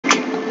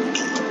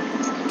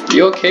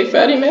You okay,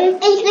 fatty man?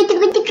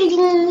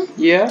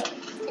 Yeah?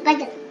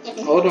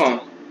 Hold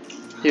on.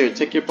 Here,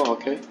 take your ball,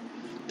 okay?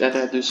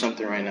 Dada, do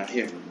something right now.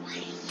 Here.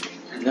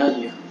 I love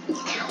you.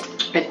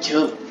 I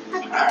do.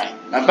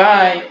 Alright.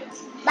 Bye-bye.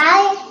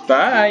 Bye.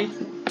 Bye.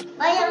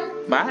 Bye.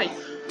 Bye.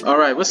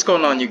 Alright, what's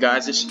going on, you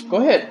guys? Go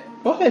ahead.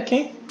 Go ahead,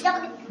 King.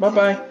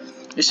 Bye-bye.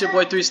 It's your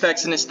boy 3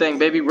 Stacks in this thing,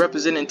 baby,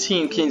 representing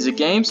Team Kings of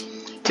Games.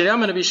 Today I'm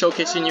going to be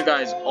showcasing you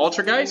guys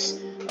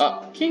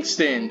ALTERGEIST.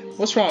 Kingston,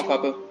 what's wrong,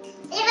 Papa?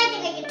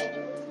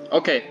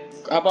 Okay,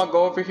 how about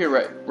go over here,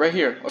 right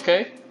here,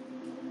 okay?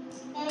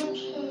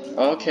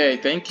 Okay,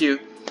 thank you.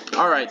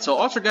 Alright, so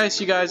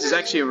ALTERGEIST, you guys, is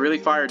actually a really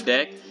fire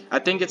deck. I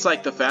think it's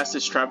like the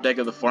fastest trap deck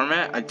of the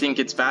format. I think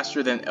it's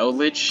faster than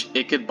Eldritch,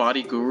 It could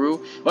body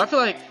Guru. But I feel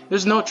like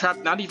there's no trap,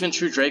 not even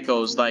true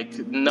Dracos,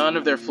 like none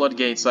of their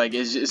floodgates. Like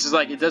it's just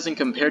like it doesn't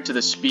compare to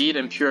the speed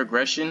and pure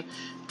aggression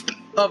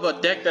of a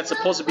deck that's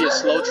supposed to be a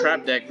slow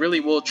trap deck. Really,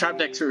 well, trap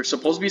decks are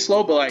supposed to be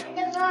slow, but like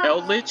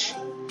Eldritch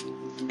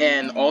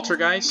and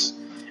ALTERGEIST.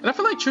 And I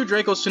feel like true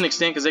Dracos to an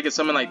extent because they can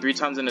summon like 3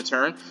 times in a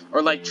turn,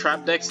 or like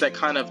trap decks that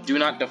kind of do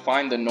not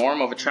define the norm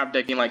of a trap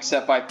deck being like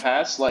set by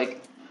pass.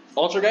 Like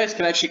ALTERGEIST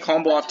can actually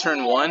combo off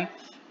turn 1,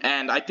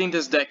 and I think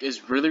this deck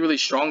is really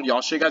strong.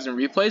 I'll show you guys in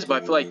replays,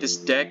 but I feel like this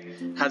deck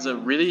has a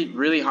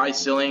really high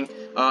ceiling.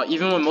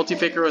 Even when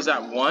Multi-Faker was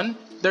at 1,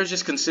 there's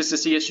just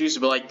consistency issues,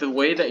 but like the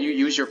way that you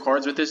use your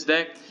cards with this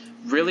deck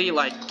really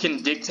like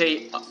can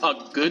dictate a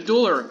good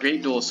duel or a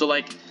great duel. So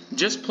like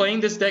just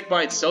playing this deck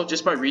by itself,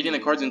 just by reading the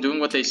cards and doing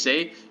what they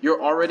say,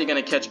 you're already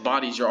going to catch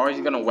bodies. You're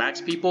already going to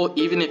wax people.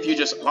 Even if you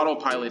just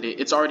autopilot it,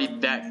 it's already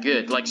that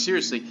good. Like,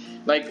 seriously.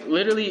 Like,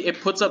 literally, it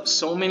puts up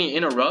so many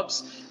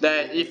interrupts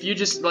that if you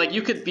just, like,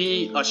 you could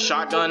be a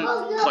shotgun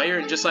player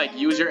and just, like,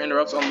 use your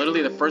interrupts on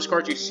literally the first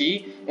card you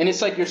see. And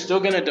it's like you're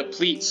still going to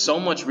deplete so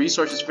much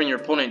resources from your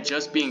opponent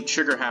just being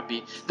trigger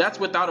happy. That's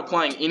without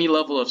applying any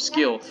level of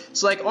skill.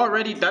 So, like,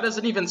 already, that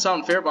doesn't even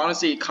sound fair, but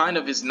honestly, it kind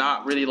of is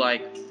not really,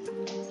 like,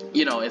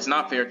 you know, it's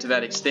not fair to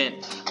that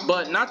extent.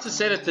 But not to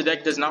say that the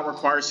deck does not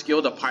require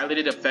skill to pilot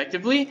it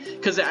effectively,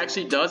 because it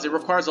actually does. It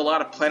requires a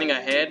lot of planning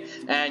ahead,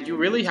 and you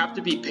really have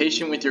to be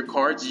patient with your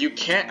cards. You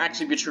can't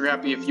actually be trigger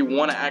happy if you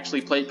want to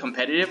actually play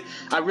competitive.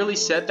 I really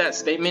said that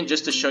statement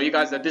just to show you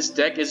guys that this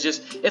deck is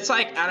just, it's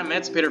like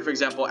Emancipator, for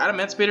example.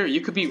 Emancipator,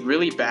 you could be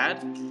really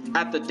bad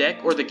at the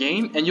deck or the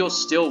game and you'll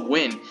still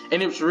win,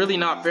 and it's really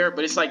not fair,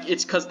 but it's like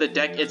it's because the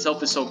deck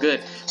itself is so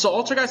good. So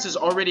ALTERGEIST is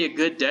already a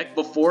good deck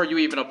before you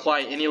even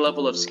apply any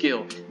level of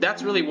skill.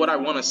 That's really what I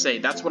want to say.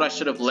 That's what I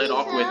should have led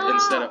off with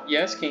instead of,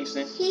 yes,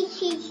 Kingston?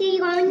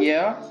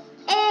 Yeah?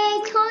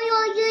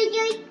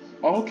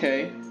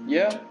 Okay,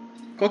 yeah.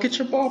 Go get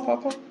your ball,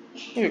 Papa.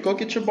 Here, go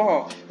get your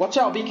ball. Watch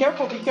out, be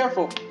careful, be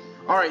careful.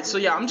 Alright, so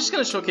yeah, I'm just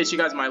going to showcase you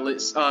guys my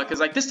list, because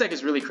like this deck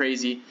is really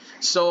crazy.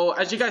 So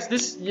as you guys can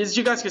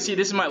see,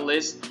 this is my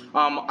list.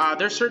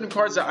 There's certain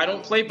cards that I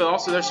don't play, but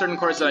also there's certain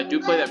cards that I do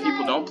play that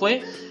people don't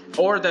play,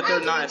 or that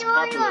they're not as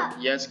popular.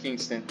 Yes,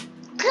 Kingston.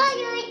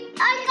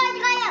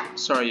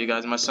 Sorry, you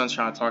guys, my son's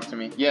trying to talk to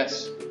me.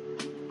 Yes.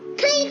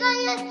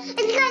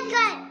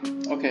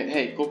 Okay,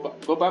 hey,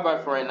 go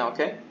bye-bye for right now,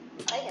 okay?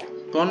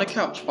 Go on the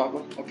couch,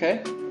 Papa,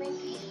 okay?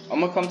 I'm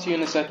going to come to you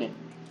in a second.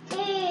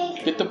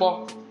 Get the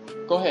ball.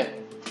 Go ahead.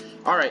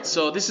 Alright,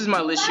 so this is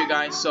my list, you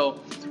guys. So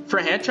for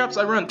hand traps,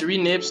 I run 3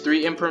 Nibs,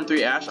 3 Imperm,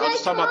 3 Ash. I'll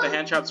just talk about the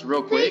hand traps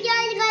real quick.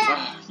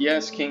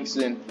 Yes,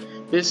 Kingston.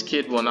 This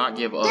kid will not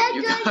give up,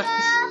 you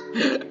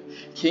guys.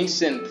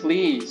 Kingston,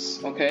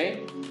 please,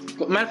 okay?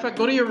 Matter of fact,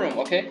 go to your room,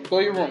 okay? Go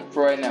to your room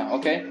for right now,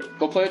 okay?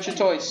 Go play with your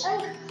toys.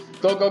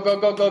 Go.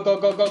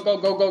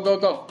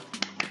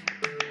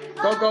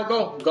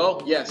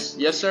 Go. Yes,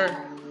 sir.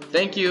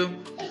 Thank you.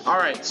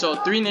 Alright, so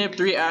 3 Nib,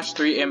 3 Ash,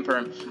 3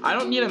 Imperm. I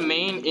don't need to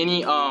main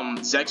any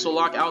Zexal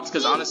lockouts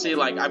because honestly,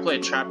 like, I play a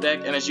trap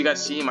deck, and as you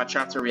guys see, my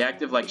traps are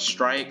reactive, like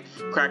Strike,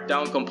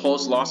 Crackdown,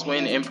 Compulse, Lost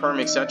Wind, Imperm,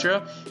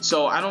 etc.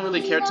 So I don't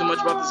really care too much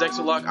about the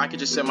Zexal lock. I could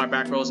just set my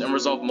back rows and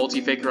resolve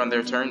Multi-Faker on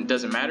their turn. It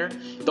doesn't matter.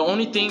 The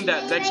only thing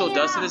that Zexal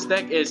does to this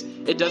deck is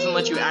it doesn't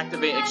let you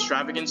activate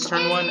Extravagance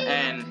turn 1,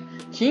 and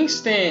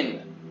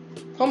Kingston,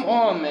 come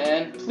on,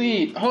 man,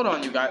 please. Hold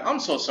on, you guys.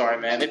 I'm so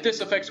sorry, man. If this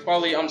affects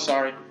quality, I'm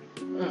sorry.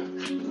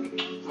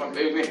 My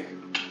baby.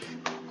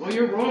 Go to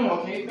your room,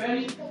 okay,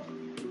 Betty?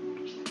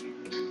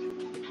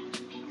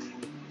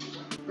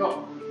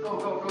 Go.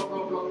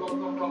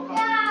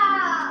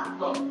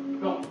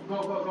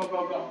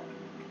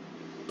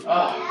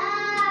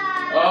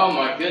 Oh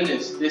my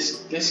goodness,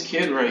 this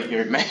kid right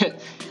here, man.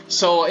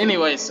 So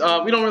anyways,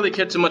 we don't really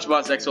care too much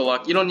about Zexal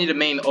lock. You don't need a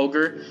main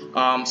Ogre.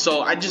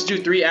 So I just do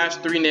 3 Ash,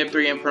 3 Nib,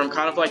 3 Imperm,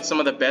 kind of like some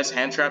of the best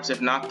hand traps,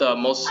 if not the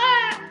most,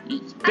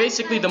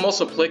 basically the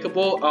most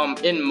applicable.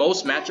 In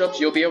most matchups,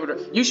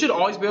 you should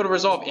always be able to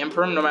resolve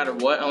Imperm no matter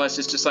what, unless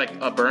it's just like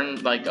a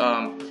burn, like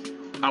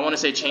I want to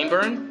say Chain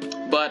Burn.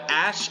 But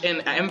Ash and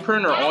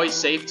Imperm are always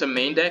safe to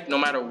main deck no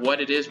matter what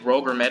it is,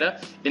 rogue or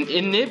meta. And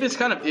Nib is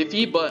kind of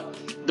iffy,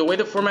 but the way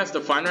the format's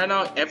defined right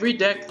now, every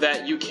deck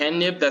that you can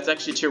Nib that's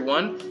actually tier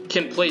 1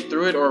 can play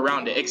through it or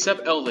around it,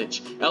 except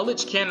Eldritch.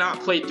 Eldritch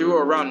cannot play through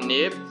or around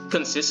Nib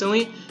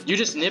consistently. You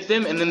just Nib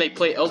them and then they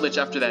play Eldritch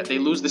after that. They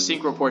lose the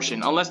synchro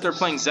portion unless they're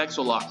playing Zex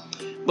a lot.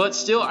 But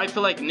still, I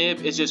feel like Nib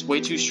is just way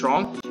too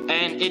strong,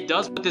 and it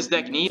does what this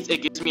deck needs.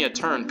 It gives me a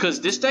turn, because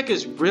this deck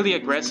is really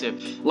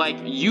aggressive. Like,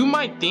 you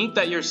might think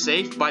that you're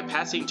safe by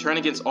passing turn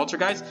against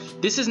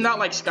Altergeist. This is not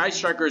like Sky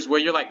Strikers,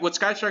 where you're like, with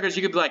Sky Strikers,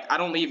 you could be like, I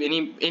don't leave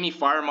any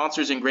fire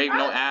monsters in grave,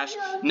 no Ash,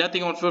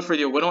 nothing on field for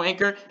the Widow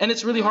Anchor, and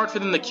it's really hard for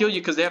them to kill you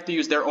because they have to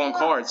use their own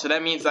cards. So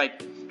that means,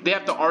 like, they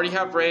have to already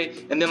have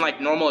Ray and then like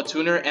normal a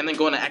tuner and then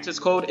go into access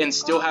code and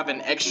still have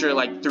an extra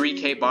like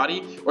 3k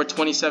body or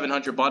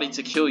 2700 body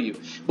to kill you.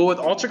 But with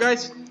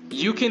Altergeist,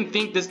 you can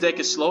think this deck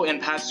is slow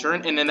and pass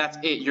turn and then that's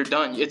it. You're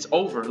done. It's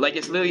over. Like,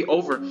 it's literally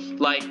over.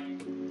 Like,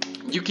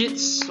 you get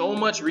so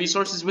much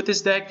resources with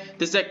this deck.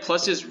 This deck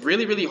pluses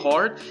really, really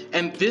hard.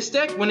 And this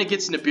deck, when it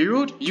gets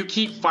Nibiru'd, you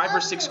keep 5 or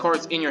 6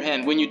 cards in your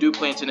hand when you do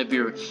play into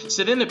Nibiru.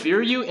 So then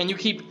Nibiru you, and you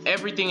keep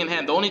everything in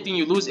hand. The only thing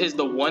you lose is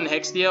the 1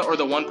 Hextia or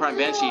the 1 Prime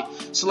Banshee.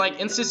 So like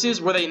instances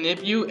where they nib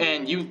you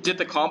and you did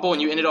the combo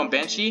and you ended on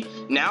Banshee,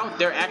 now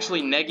they're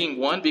actually negging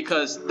 1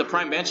 because the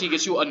Prime Banshee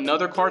gets you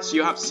another card, so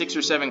you have 6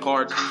 or 7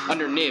 cards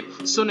under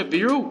Nib. So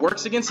Nibiru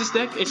works against this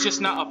deck. It's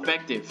just not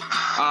effective.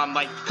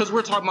 Like, because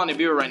we're talking about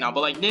Nibiru right now,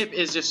 but like Nib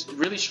is just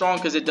really strong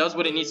because it does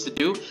what it needs to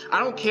do. I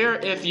don't care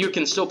if you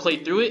can still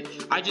play through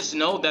it. I just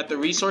know that the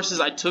resources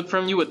I took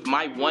from you with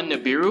my 1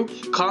 Nibiru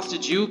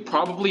costed you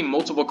probably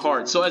multiple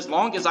cards. So as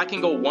long as I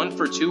can go 1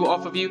 for 2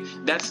 off of you,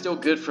 that's still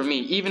good for me.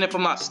 Even if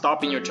I'm not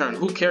stopping your turn.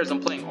 Who cares?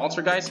 I'm playing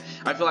Altergeist.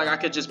 I feel like I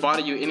could just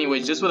body you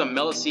anyways. Just with a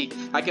Meliseek,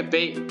 I could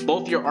bait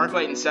both your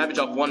Arclight and Savage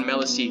off 1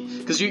 Meliseek.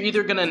 Because you're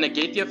either going to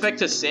negate the effect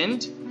to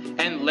Send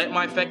and let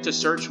my effect to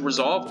search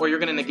resolve, or you're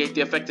going to negate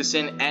the effect to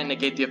Send and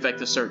negate the effect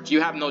to search. You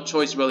have no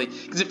choice really,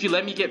 because if you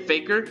let me get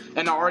Faker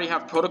and I already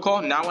have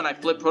Protocol, now when I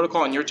flip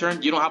Protocol on your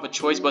turn, you don't have a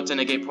choice but to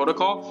negate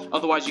Protocol,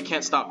 otherwise you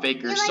can't stop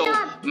Faker. So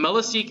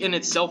Meliseek in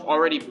itself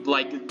already,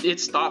 like, it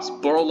stops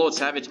Borreload,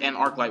 Savage, and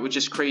Arclight, which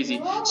is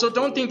crazy. So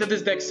don't think that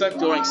this deck sucked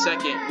going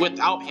second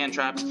without hand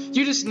traps.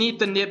 You just need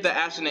the Nib, the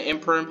Ash, and the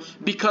Imperm,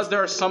 because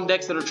there are some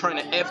decks that are trying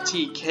to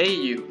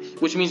FTK you,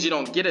 which means you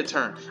don't get a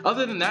turn.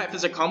 Other than that, if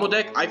it's a combo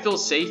deck, I feel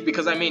safe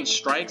because I main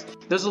strikes.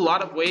 There's a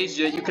lot of ways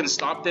that you can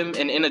stop them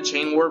and in a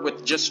chain war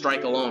with just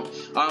strike alone.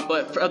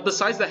 But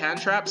besides the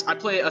hand traps, I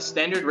play a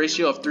standard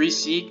ratio of 3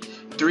 Seek,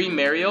 3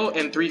 Mario,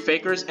 and 3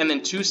 Fakers, and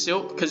then 2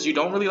 Silk, because you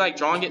don't really like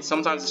drawing it.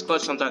 Sometimes it's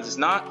clutch, sometimes it's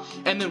not.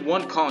 And then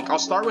 1 Conk. I'll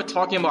start with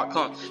talking about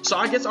Conk. So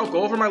I guess I'll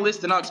go over my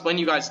list and I'll explain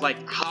to you guys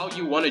like how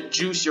you want to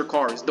juice your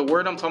cards. The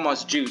word I'm talking about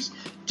is juice.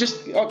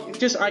 Just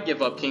I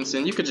give up,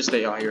 Kingston. You could just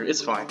stay out here.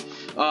 It's fine.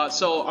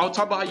 So I'll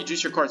talk about how you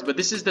juice your cards, but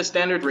this is the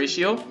standard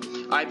ratio.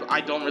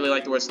 I don't really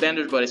like the word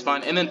standard, but it's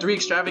fine. And then 3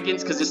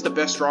 Extravagance, because it's the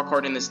best draw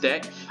card in this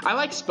deck. I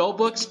like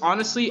Spellbooks,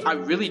 honestly, I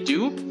really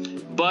do.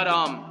 But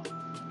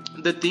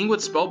the thing with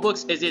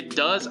Spellbooks is it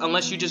does,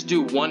 unless you just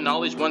do 1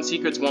 Knowledge, 1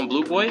 Secrets, 1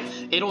 Blue Boy,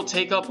 it'll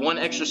take up 1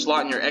 extra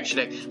slot in your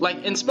extra deck.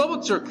 Like, and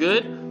Spellbooks are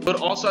good, but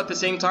also at the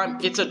same time,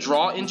 it's a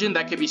draw engine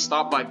that can be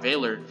stopped by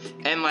Valor.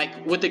 And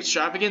like, with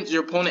Extravagance,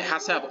 your opponent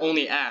has to have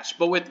only Ash.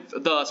 But with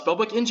the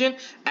Spellbook engine,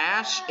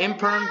 Ash,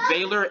 Imperm,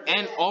 Valor,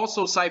 and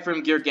also Cypher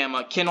and Gear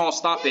Gamma can all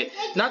stop it.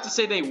 Not to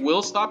say they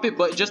will stop it,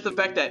 but just the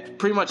fact that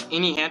pretty much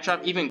any hand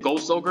trap, even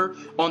Ghost Ogre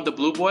on the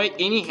Blue Boy,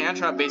 any hand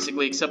trap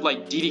basically, except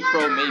like DD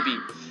Crow maybe,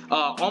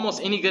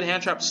 almost any good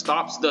hand trap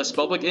stops the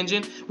Spellbook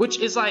engine, which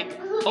is like,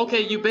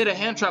 okay, you bait a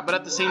hand trap, but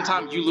at the same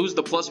time, you lose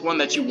the +1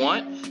 that you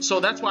want. So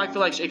that's why I feel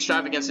like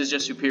Extravagance is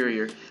just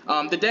superior.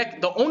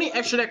 The only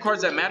extra deck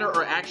cards that matter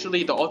are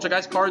actually the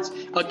Altergeist cards.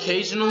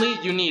 Occasionally,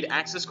 you need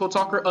Access Code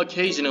Talker,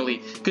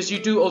 occasionally, because you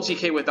do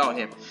OTK without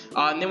him.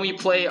 And then we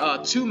play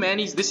 2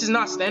 Manis. This is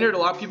not standard. A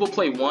lot of people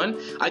play 1.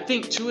 I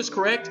think 2 is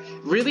correct.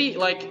 Really,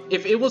 like,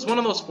 if it was one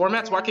of those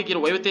formats where I could get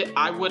away with it,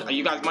 I would.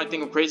 You guys might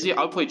think I'm crazy.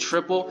 I would play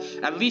triple,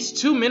 at least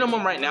 2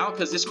 minimum right now,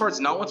 because this card's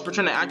not once per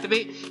turn to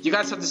activate. You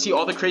guys have to see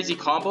all the crazy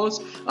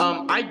combos.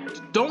 I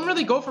don't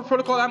really go for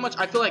Protocol that much.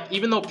 I feel like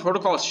even though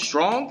Protocol is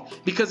strong,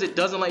 because it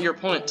doesn't let your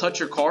opponent touch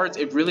your cards,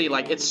 it really,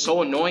 like, it's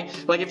so annoying.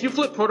 Like, if you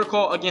flip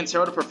Protocol against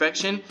Herald of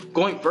Perfection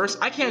going first,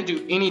 I can't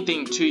do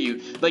anything to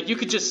you. Like, you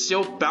could just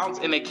still bounce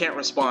and they can't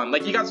respond.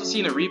 Like, you guys will see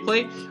in the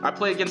replay, I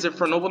play against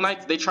Infernoble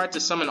Knights. They tried to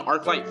summon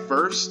Arclight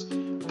first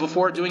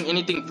before doing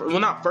anything. Well,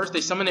 not first, they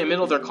summoned it in the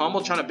middle of their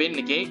combo trying to bait and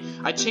negate.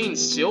 I chained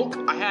Silk,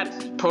 I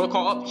had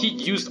Protocol up, he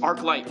used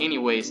Arclight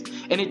anyways,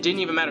 and it didn't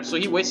even matter. So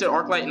he wasted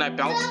Arclight and I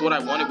bounced what I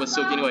wanted with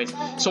Silk anyways.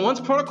 So once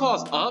Protocol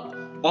is up,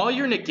 all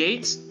your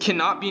negates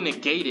cannot be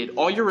negated.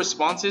 All your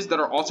responses that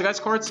are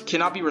Altergeist cards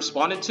cannot be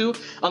responded to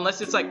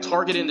unless it's like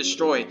target and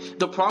destroy.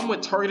 The problem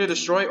with target and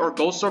destroy or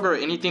ghost ogre or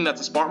anything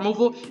that's a smart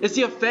removal is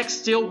the effect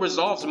still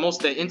resolves in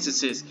most of the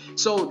instances.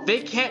 So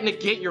they can't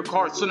negate your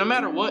cards. So no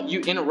matter what,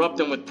 you interrupt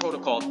them with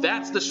protocol.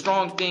 That's the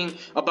strong thing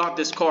about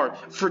this card.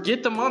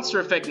 Forget the monster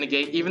effect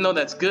negate, even though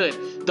that's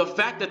good. The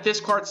fact that this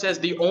card says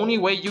the only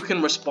way you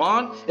can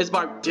respond is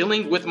by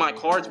dealing with my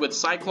cards with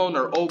Cyclone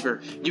or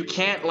Ogre. You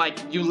can't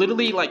you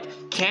literally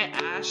can't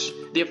Ash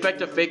the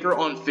effect of Faker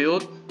on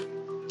field.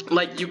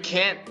 Like, you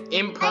can't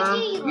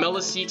imperm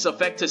Meliseek's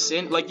effect to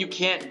Sin. Like, you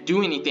can't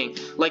do anything.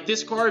 Like,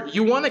 this card,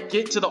 you want to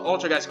get to the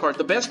Altergeist card.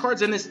 The best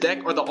cards in this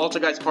deck are the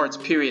Altergeist cards,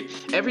 period.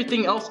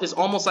 Everything else is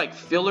almost like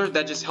filler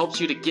that just helps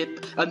you to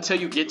get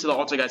until you get to the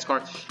Altergeist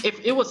card.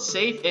 If it was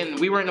safe and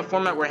we were in a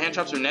format where hand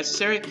traps were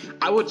necessary,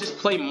 I would just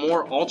play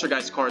more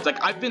Altergeist cards.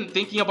 Like, I've been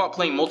thinking about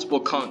playing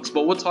multiple Kunks,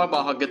 but we'll talk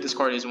about how good this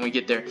card is when we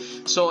get there.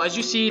 So, as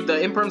you see,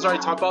 the imperms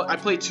already talked about. I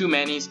played 2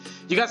 Manis.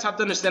 You guys have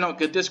to understand how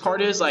good this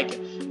card is. Like,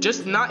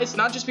 it's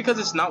not just because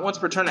it's not once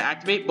per turn to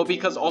activate, but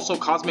because also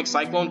Cosmic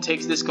Cyclone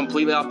takes this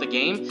completely out the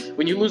game.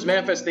 When you lose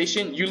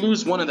Manifestation, you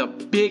lose one of the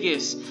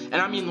biggest, and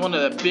I mean one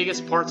of the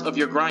biggest parts of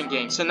your grind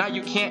game. So now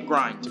you can't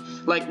grind.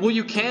 Like, well,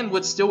 you can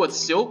with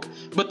Silk,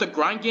 but the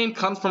grind game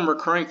comes from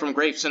recurring from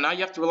Grave. So now you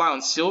have to rely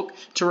on Silk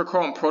to recur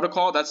on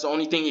Protocol. That's the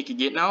only thing you can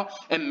get now.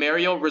 And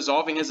Mario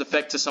resolving his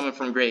effect to summon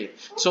from Grave.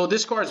 So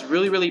this card is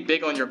really, really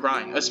big on your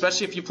grind,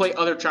 especially if you play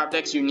other trap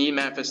decks you need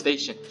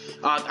Manifestation.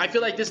 I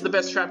feel like this is the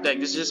best trap deck.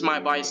 This is just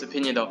my biased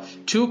opinion though.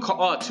 2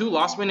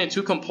 Lost Wind and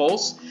 2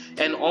 Compulse,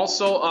 and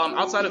also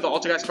outside of the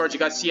Altergeist cards, you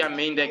guys see I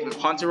main deck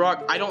Haunted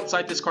Rock. I don't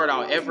cite this card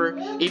out ever,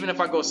 even if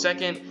I go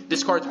second.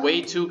 This card's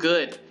way too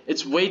good.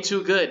 It's way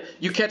too good.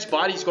 You catch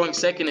bodies going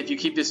second if you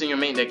keep this in your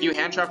main deck. You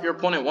hand trap your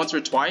opponent once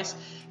or twice,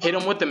 hit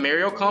them with the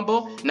Mario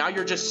combo. Now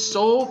you're just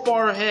so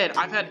far ahead.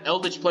 I've had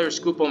Eldritch players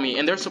scoop on me,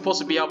 and they're supposed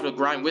to be able to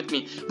grind with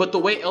me. But the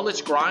way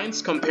Eldritch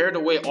grinds compared to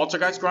the way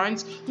Altergeist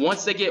grinds,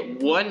 once they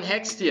get one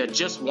Hextia,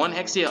 just one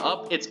Hextia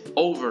up, it's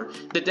over.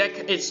 The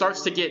deck, it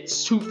starts to get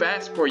too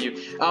fast for you.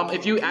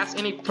 If you ask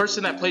any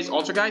person that plays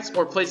Altergeist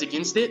or plays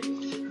against it,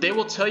 they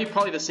will tell you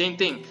probably the same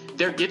thing.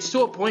 There gets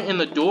to a point in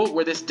the duel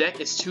where this deck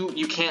is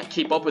you can't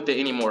keep up with it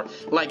anymore.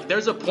 Like,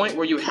 there's a point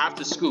where you have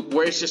to scoop,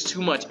 where it's just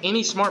too much.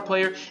 Any smart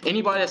player,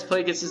 anybody that's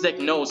played against this deck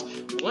knows,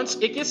 once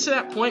it gets to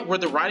that point where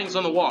the writing's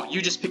on the wall,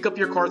 you just pick up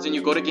your cards and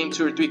you go to game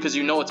 2 or 3 because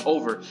you know it's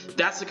over.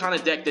 That's the kind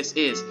of deck this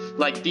is.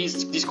 Like,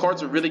 these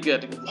cards are really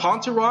good.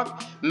 Haunted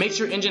Rock makes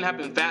your engine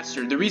happen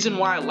faster. The reason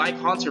why I like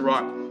Haunted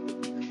Rock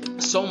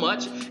so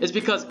much is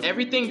because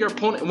everything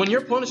when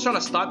your opponent's trying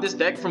to stop this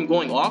deck from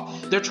going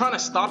off, they're trying to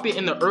stop it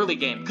in the early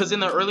game, because in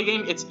the early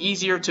game it's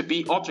easier to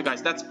beat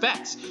Altergeist. That's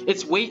facts.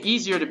 It's way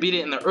easier to beat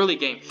it in the early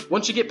game.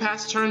 Once you get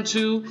past turn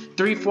 2,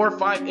 3, 4,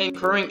 5,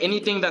 incurring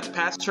anything that's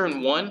past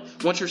turn 1,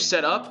 once you're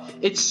set up,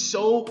 it's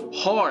so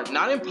hard.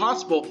 Not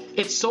impossible,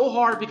 it's so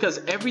hard because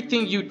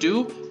everything you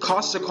do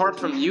costs a card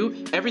from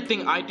you.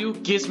 Everything I do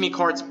gives me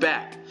cards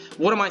back.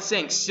 What am I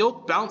saying?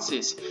 Silk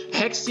bounces.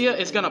 Hextia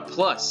is gonna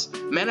plus.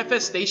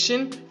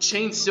 Manifestation,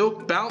 chain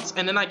Silk, bounce,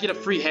 and then I get a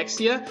free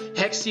Hextia.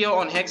 Hextia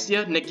on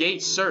Hextia,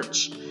 negate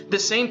search. The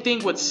same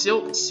thing with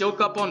Silk.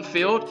 Silk up on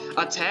field,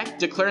 attack,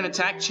 declare an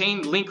attack,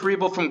 chain, link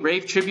Rebo from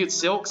grave, tribute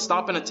Silk,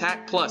 stop an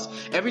attack, plus.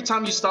 Every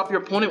time you stop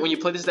your opponent when you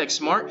play this deck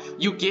smart,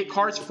 you get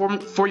cards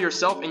for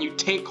yourself and you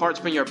take cards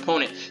from your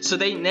opponent. So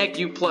they neg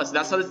you plus.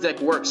 That's how this deck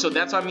works. So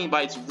that's what I mean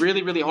by it's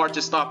really, really hard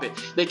to stop it.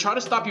 They try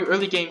to stop you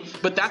early game,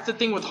 but that's the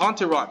thing with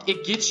Haunted Rock.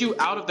 It gets you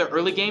out of the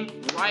early game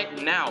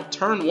right now.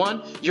 Turn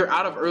 1, you're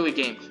out of early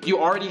game. You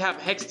already have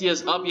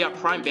Hextias up, you have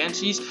Prime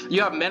Banshees,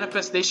 you have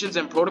Manifestations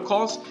and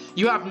Protocols,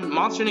 you have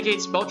Monster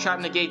Negates, Spell Trap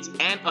Negates,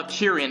 and a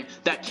Kirin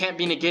that can't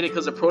be negated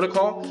because of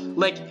Protocol.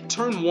 Like,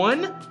 turn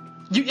 1,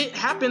 it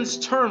happens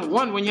turn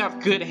 1 when you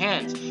have good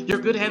hands. Your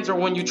good hands are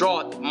when you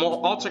draw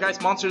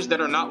Altergeist monsters that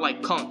are not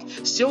like Kunk.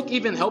 Silk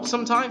even helps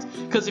sometimes,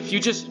 because if you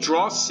just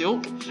draw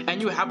Silk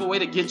and you have a way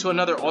to get to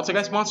another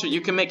Altergeist monster,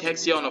 you can make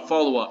Hexia on a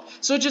follow-up.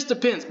 So it just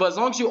depends, but as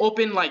long as you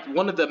open like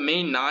one of the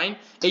main 9,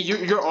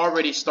 you're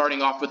already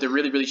starting off with a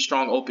really, really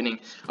strong opening.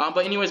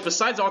 But anyways,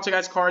 besides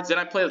Altergeist cards, then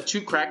I play with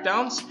 2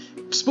 Crackdowns.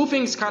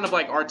 Spoofing is kind of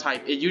like our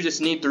type. You just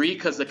need 3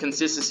 because the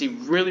consistency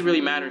really,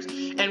 really matters.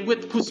 And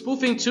with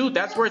Spoofing 2,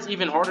 that's where it's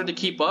even harder to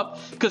keep up,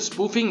 because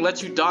Spoofing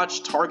lets you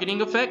dodge targeting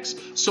effects.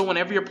 So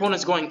whenever your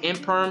opponent's going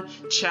Imperm,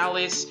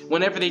 Chalice,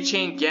 whenever they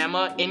chain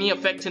Gamma, any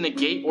effect to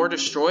negate or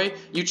destroy,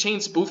 you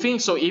chain Spoofing,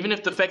 so even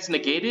if the effect's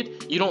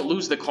negated, you don't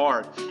lose the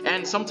card.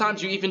 And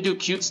sometimes you even do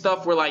cute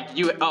stuff where like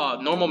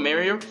normal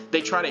Mario, they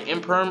try to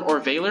Imperm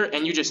or Veiler,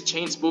 and you just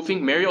chain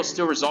Spoofing, Mario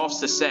still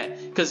resolves the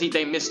set, because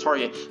they miss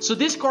target. So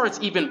this card's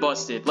even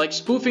busted. Like,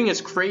 Spoofing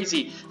is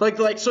crazy.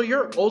 Like so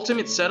your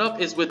ultimate setup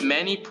is with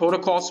Mani,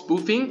 Protocol,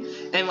 Spoofing,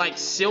 and like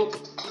Silk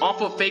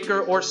off of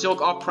Faker or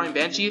Silk off Prime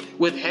Banshee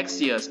with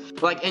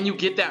Hexias. Like, and you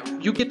get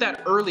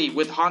that early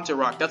with Haunted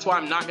Rock. That's why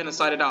I'm not gonna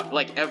side it out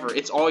like ever.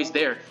 It's always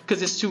there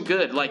because it's too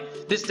good.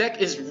 Like, this deck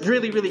is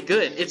really, really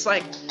good. It's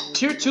like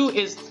tier 2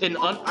 is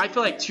I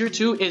feel like tier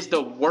 2 is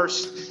the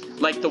worst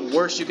like the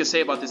worst you could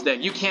say about this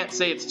deck. You can't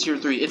say it's tier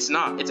 3. It's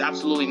not. It's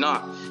absolutely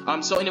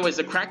not. So anyways,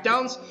 the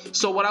crackdowns.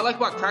 So what I like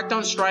about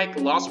crackdown, strike,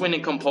 lost win,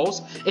 and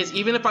compulse is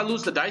even if I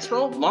lose the dice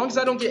roll, long as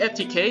I don't get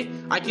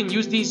FTK, I can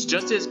use these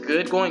just as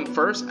good going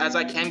first as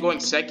I can going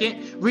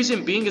second.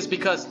 Reason being is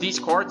because these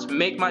cards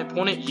make my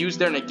opponent use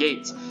their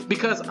negates,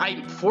 because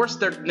I force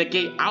their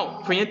negate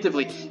out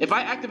preemptively. If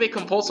I activate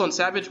compulse on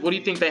Savage, what do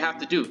you think they have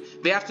to do?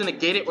 They have to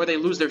negate it or they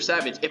lose their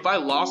Savage. If I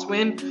lost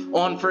win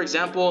on, for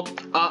example,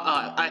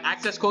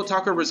 access code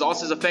talker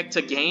resolves his effect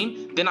to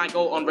gain, then I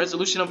go on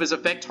resolution of his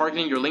effect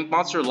targeting your link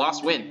monster,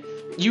 lost win.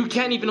 You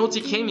can't even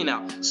OTK me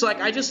now. So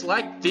like, I just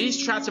like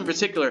these traps in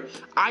particular.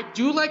 I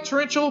do like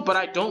Torrential, but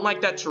I don't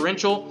like that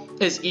Torrential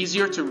is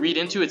easier to read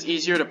into. It's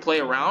easier to play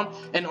around.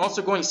 And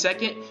also going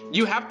second,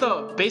 you have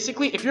to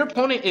basically, if your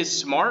opponent is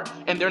smart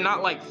and they're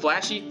not like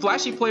flashy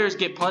players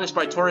get punished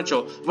by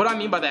Torrential. What I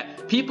mean by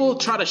that, people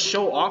try to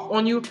show off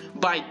on you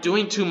by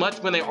doing too much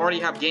when they already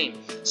have game.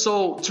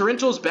 So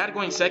Torrential is bad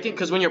going second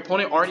because when your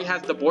opponent already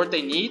has the board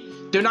they need,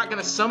 they're not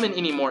going to summon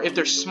anymore if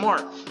they're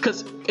smart,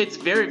 because it's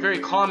very, very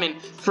common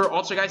for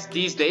Altergeist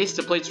these days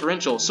to play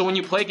Torrential. So when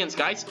you play against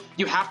Geist,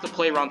 you have to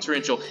play around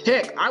Torrential.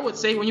 Heck, I would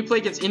say when you play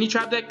against any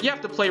trap deck, you have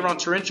to play around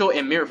Torrential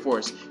and Mirror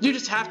Force. You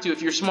just have to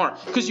if you're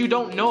smart, because you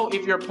don't know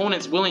if your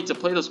opponent's willing to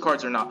play those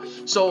cards or not.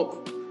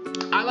 So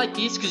I like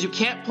these because you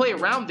can't play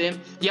around them,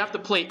 you have to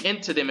play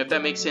into them, if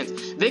that makes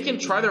sense. They can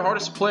try their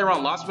hardest to play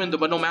around Lost Win,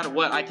 but no matter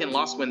what, I can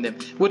Lost Win them.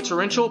 With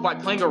Torrential, by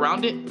playing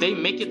around it, they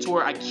make it to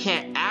where I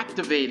can't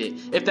activate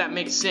it, if that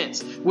makes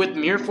sense. With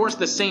Mirror Force,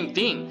 the same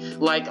thing.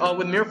 Like,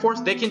 with Mirror Force,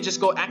 they can just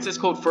go access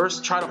code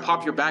first, try to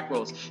pop your back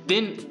rolls.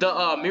 Then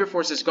the Mirror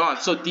Force is gone.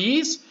 So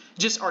these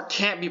just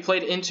can't be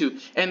played into.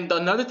 And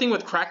another thing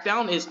with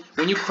Crackdown is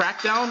when you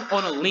Crackdown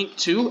on a Link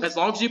 2, as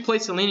long as you play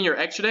Selene in your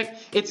extra deck,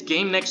 it's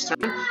game next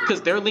turn,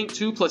 because their Link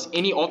 2 plus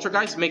any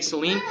Altergeist makes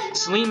Selene.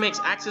 Selene makes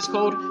access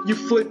code, you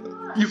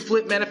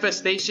flip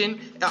Manifestation.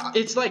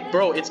 It's like,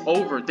 bro, it's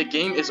over. The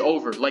game is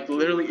over. Like,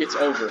 literally, it's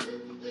over.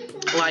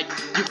 Like,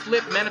 you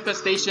flip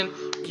Manifestation,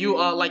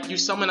 you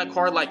summon a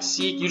card like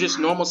Seek, you just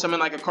normal summon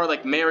like a card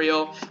like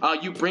Mario,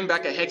 you bring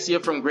back a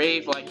Hexia from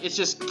grave, like, it's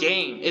just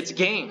game. It's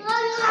game.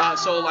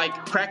 So like,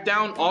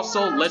 Crackdown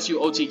also lets you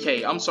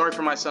OTK. I'm sorry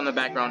for my son in the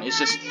background. It's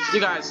just, you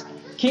guys,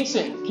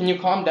 Kingston, can you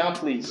calm down,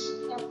 please?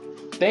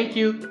 Thank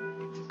you.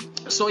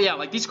 So yeah,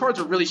 like, these cards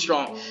are really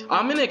strong.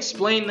 I'm going to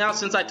explain now,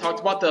 since I talked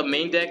about the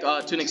main deck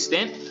to an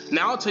extent.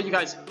 Now I'll tell you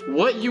guys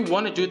what you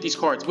want to do with these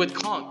cards. With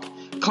Conk.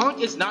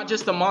 Conk is not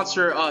just a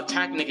monster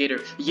attack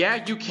negator.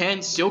 Yeah, you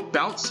can Silk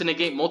Bounce to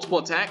negate multiple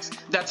attacks.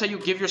 That's how you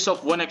give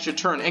yourself one extra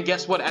turn. And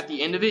guess what? At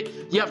the end of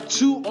it, you have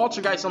 2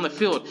 Altergeists on the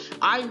field.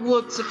 I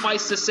would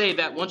suffice to say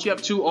that once you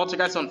have 2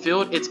 Altergeists on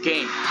field, it's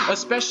game.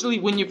 Especially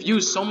when you've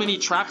used so many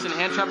traps and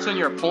hand traps on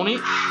your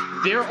opponent.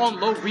 They're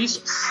on low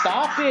resources.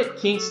 Stop it,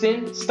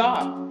 Kingston.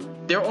 Stop.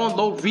 They're on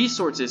low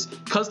resources.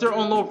 Because they're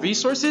on low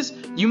resources,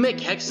 you make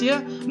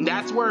Hexia.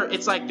 That's where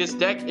it's like, this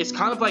deck, it's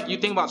kind of like you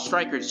think about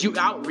Strikers. You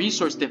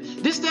out-resource them.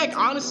 This deck,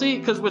 honestly,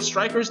 because with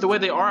Strikers, the way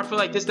they are, I feel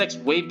like this deck's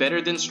way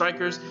better than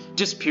Strikers,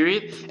 just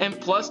period.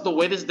 And plus, the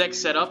way this deck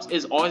set up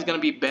is always going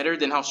to be better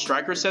than how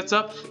Striker sets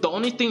up. The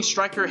only thing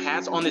Striker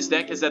has on this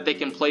deck is that they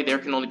can play There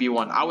Can Only Be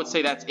One. I would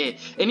say that's it.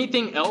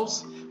 Anything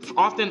else,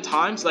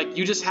 oftentimes, like,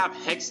 you just have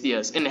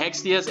Hextias, and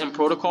Hextias and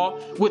Protocol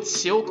with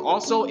Silk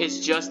also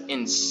is just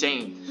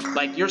insane.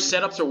 Like, your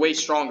setups are way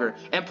stronger.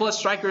 And plus,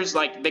 Strikers,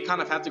 like, they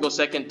kind of have to go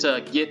second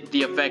to get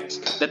the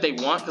effect that they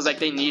want, because, like,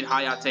 they need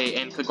Hayate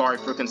and Kagari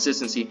for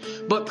consistency.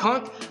 But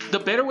Kunk, the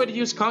better way to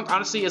use Kunk,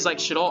 honestly, is like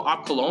Shadol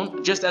Op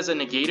Cologne, just as a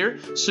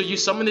negator. So you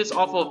summon this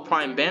off of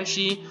Prime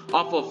Banshee,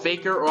 off of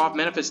Faker, or off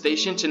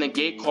Manifestation to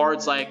negate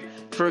cards like,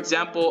 for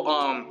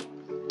example,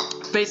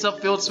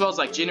 face-up field spells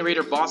like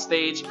Generator, Boss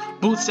Stage,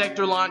 Boot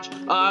Sector Launch.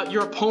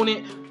 Your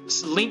opponent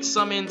Link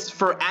summons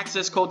for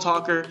Access Code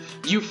Talker.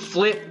 You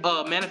flip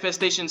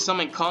Manifestation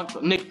summon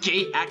Kunk,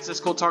 negate Access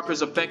Code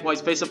Talker's effect while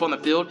he's face up on the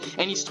field,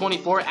 and he's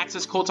 24.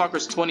 Access Code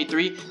Talker's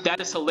 23. That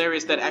is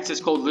hilarious that Access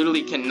Code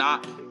literally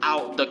cannot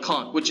out the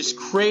Kunk, which is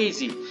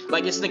crazy.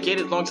 Like, it's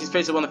negated as long as he's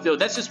face up on the field.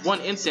 That's just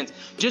one instance.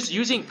 Just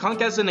using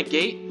Kunk as a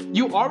negate,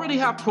 you already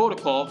have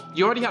Protocol,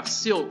 you already have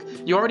Silk,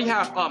 you already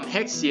have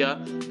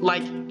Hexia,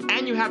 like,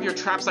 and you have your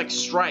traps like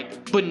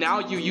Strike, but now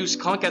you use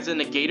Kunk as a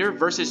negator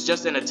versus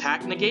just an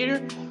attack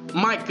negator.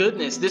 My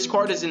goodness, this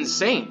card is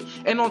insane.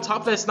 And on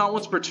top of that, it's not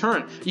once per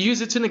turn. You use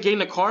it to negate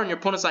a card, and your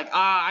opponent's like,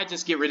 I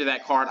just get rid of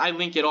that card. I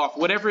link it off.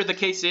 Whatever the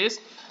case is,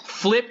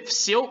 flip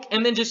Silk,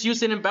 and then just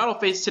use it in battle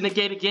phase to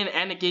negate again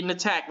and negate an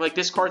attack. Like,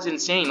 this card's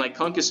insane. Like,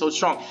 Kunk is so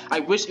strong.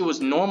 I wish it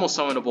was normal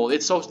summonable.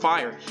 It's so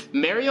fire.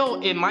 Mario,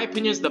 in my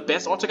opinion, is the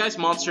best Altergeist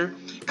monster,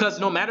 because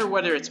no matter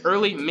whether it's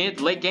early, mid,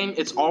 late game,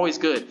 it's always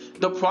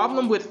good. The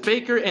problem with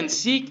Faker and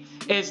Seek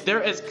is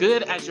they're as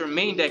good as your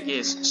main deck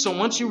is. So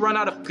once you run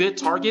out of good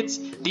targets,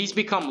 these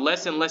become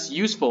less and less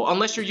useful,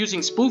 unless you're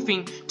using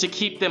spoofing to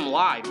keep them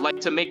live,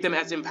 like to make them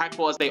as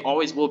impactful as they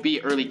always will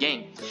be early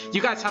game.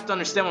 You guys have to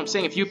understand what I'm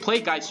saying. If you play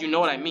guys, you know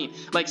what I mean.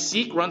 Like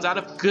Seek runs out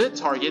of good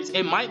targets.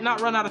 It might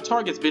not run out of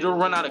targets, but it'll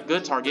run out of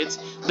good targets.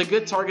 The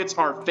good targets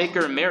are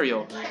Faker and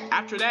Mario.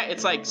 After that,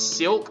 it's like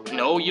Silk.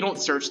 No, you don't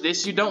search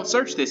this. You don't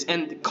search this.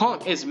 And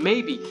Conk is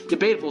maybe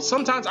debatable.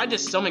 Sometimes I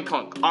just summon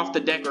Conk off the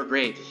deck or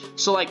grave.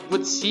 So like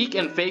with Seek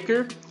and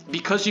Faker,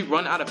 because you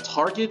run out of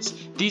targets,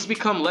 these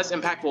become less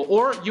impactful.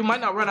 Or you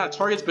might not run out of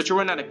targets, but you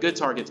run out of good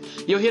targets.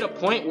 You'll hit a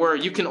point where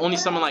you can only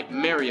summon like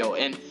Mario.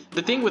 And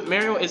the thing with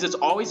Mario is it's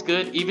always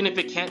good, even if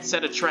it can't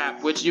set a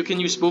trap, which you can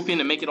use spoofing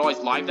to make it always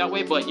live that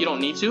way, but you don't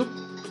need to.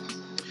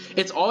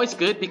 It's always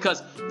good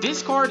because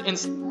this card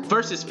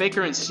versus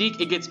Faker and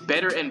Seek, it gets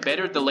better and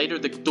better the later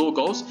the duel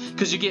goes,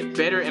 because you get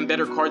better and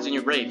better cards in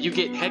your grave. You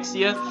get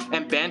Hexia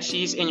and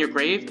Banshees in your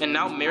grave, and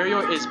now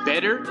Mario is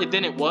better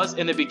than it was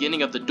in the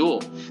beginning of the duel.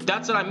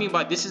 That's what I mean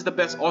by this is the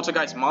best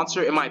Altergeist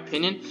monster in my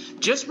opinion.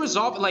 Just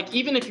resolve, like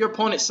even if your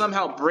opponent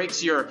somehow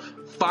breaks your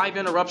 5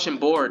 interruption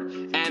board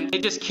and they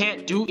just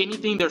can't do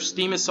anything, their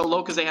steam is so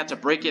low because they had to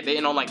break it, they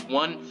end on like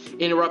 1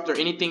 interrupt or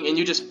anything, and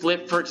you just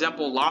flip, for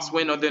example, Lost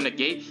Wind or the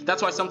Negate.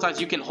 That's why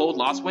sometimes you can hold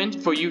Lost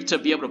Wind for you to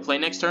be able to play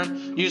next turn.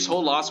 You just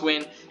hold Lost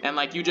Wind, and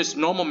like you just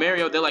normal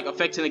Mario, they're like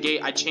effect to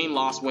negate, I chain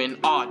Lost Wind,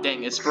 aw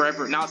dang, it's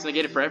forever, now it's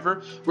negated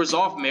forever.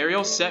 Resolve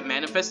Mario, set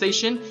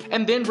Manifestation,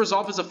 and then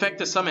resolve his effect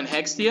to summon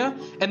Hexia,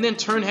 and then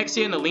turn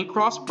Hexia into Link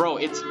Cross. Bro,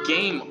 it's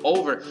game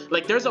over.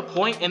 Like there's a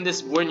point in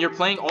this when you're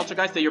playing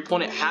Altergeist that your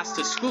opponent has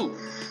to scoop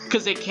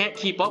because they can't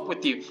keep up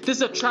with you. This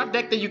is a trap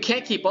deck that you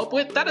can't keep up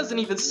with. That doesn't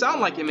even sound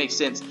like it makes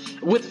sense.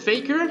 With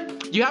Faker,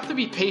 you have to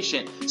be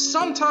patient.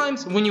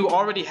 Sometimes when you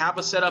already have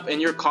a setup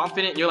and you're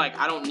confident, you're like,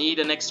 I don't need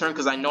a next turn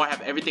because I know I have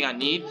everything I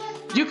need.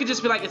 You could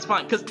just be like, it's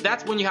fine, because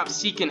that's when you have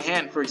Seek in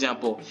hand, for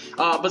example.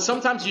 But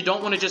sometimes you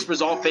don't want to just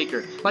resolve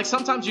Faker. Like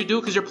sometimes you do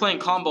because you're playing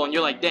combo and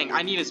you're like, dang,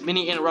 I need as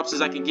many interrupts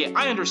as I can get.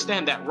 I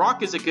understand that.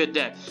 Rock is a good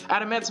deck.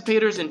 At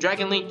Emancipators and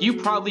Dragon Link, you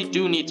probably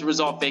do need to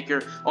resolve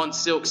Faker on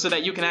Silk so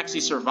that you can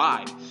actually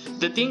survive.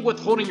 The thing with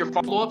holding your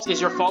follow-ups is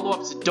your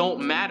follow-ups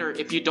don't matter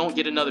if you don't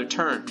get another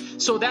turn.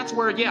 So that's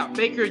where, yeah,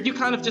 Faker, you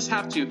kind of just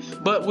have to.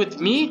 But with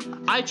me,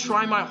 I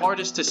try my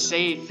hardest to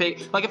save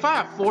Faker. Like if I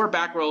have 4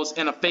 back rows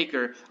and a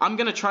Faker, I'm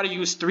going to try to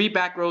use 3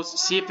 back rows,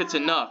 see if it's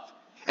enough.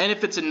 And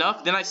if it's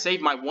enough, then I save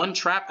my 1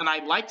 trap, and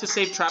I like to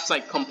save traps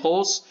like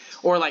Compulse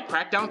or like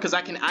Crackdown because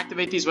I can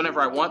activate these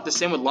whenever I want. The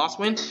same with Lost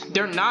Wind.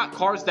 They're not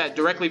cards that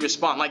directly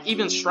respond. Like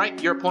even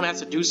Strike, your opponent has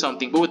to do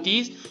something. But with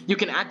these, you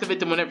can activate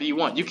them whenever you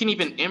want. You can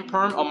even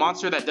imperm a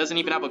monster that doesn't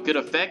even have a good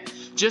effect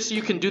just so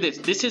you can do this.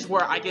 This is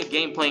where I get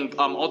game playing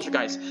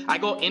Altergeist. I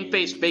go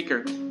in-phase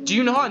Faker. Do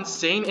you know how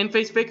insane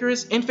in-phase Faker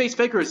is? In-phase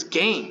Faker is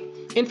game.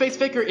 In-phase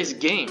Faker is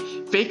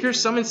game. Faker,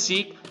 summon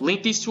Seek,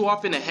 link these 2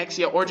 off into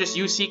Hexia, or just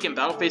use Seek in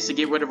battle phase to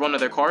get rid of one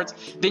of their cards.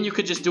 Then you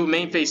could just do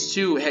main phase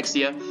 2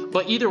 Hexia.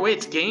 But either way,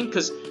 it's game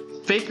because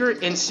Faker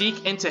and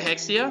Seek into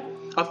Hexia.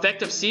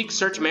 Effective Seek,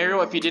 search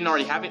Mario if you didn't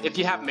already have it. If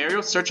you have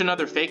Mario, search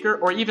another Faker,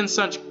 or even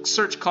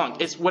search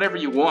Conk. It's whatever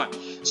you want.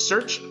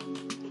 Search.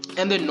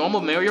 And then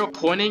normal Mario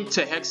pointing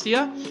to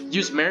Hexia,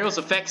 use Mario's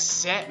effect,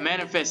 set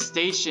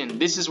Manifestation.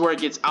 This is where it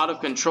gets out of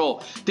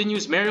control. Then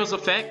use Mario's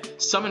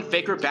effect, summon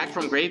Faker back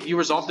from grave. You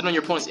resolved it on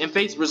your opponent's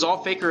in-phase,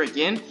 resolve Faker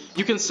again.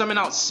 You can summon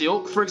out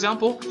Silk, for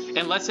example.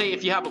 And let's say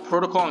if you have a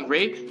protocol on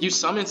grave, you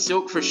summon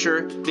Silk for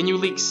sure. Then you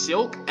leak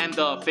Silk and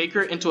the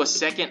Faker into a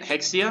second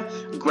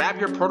Hexia.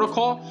 Grab your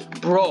protocol.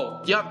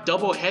 Bro, you have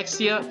double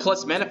Hexia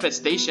plus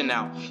Manifestation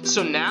now.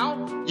 So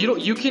now,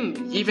 you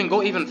can even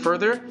go even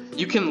further.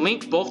 You can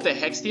link both the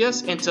Hexias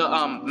into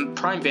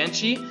Prime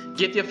Banshee,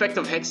 get the effect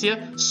of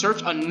Hexia,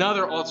 search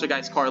another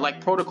Altergeist card,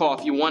 like Protocol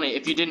if you want it,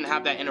 if you didn't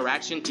have that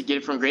interaction to get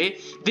it from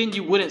grave, then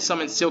you wouldn't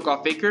summon Silk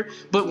off Faker.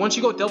 But once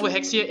you go double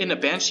Hexia into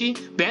Banshee,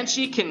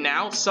 Banshee can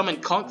now summon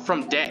Conk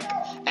from deck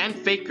and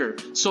Faker.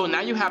 So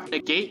now you have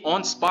Negate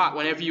on spot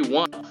whenever you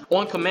want,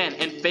 on command,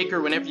 and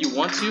Faker whenever you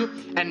want to.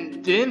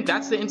 And then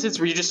that's the instance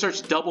where you just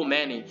search double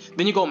Manny.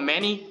 Then you go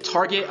Manny,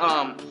 target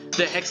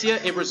the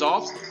Hexia, it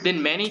resolves.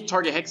 Then Manny,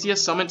 target Hexia,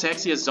 summon to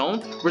Hexia's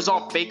zone.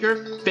 Resolve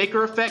Faker,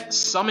 Faker effect,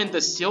 summon the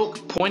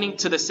Silk, pointing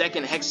to the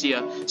second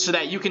Hexia, so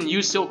that you can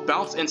use Silk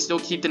bounce and still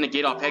keep the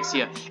negate off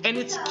Hexia. And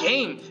it's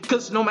game,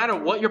 because no matter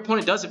what your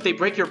opponent does, if they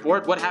break your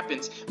board, what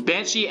happens?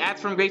 Banshee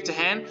adds from grave to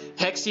hand,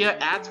 Hexia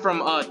adds from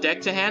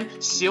deck to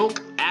hand,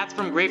 Silk adds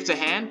from grave to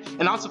hand.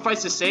 And I'll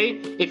suffice to say,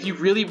 if you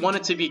really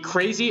wanted to be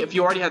crazy, if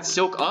you already had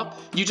Silk up,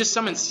 you just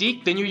summon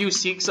Seek, then you use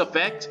Seek's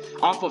effect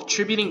off of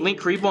tributing Link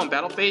Kuriboh in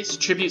battle phase,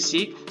 tribute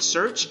Seek,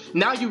 search.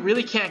 Now you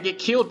really can't get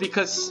killed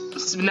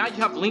because now you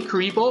have Link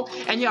Kuriboh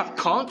and you have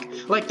Conk.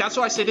 Like, that's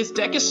why I say this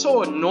deck is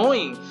so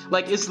annoying.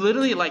 Like, it's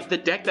literally like the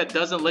deck that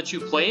doesn't let you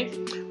play,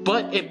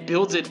 but it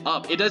builds it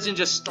up. It doesn't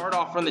just start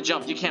off from the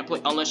jump. You can't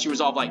play unless you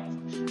resolve like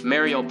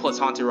Mario plus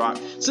Haunted Rock.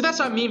 So that's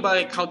what I mean by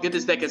like how good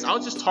this deck is. I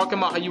was just talking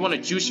about how you want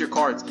to juice your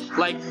cards.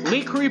 Like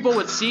Link Kuriboh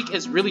with Seek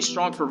is really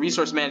strong for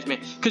resource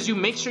management because you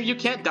make sure you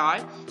can't die,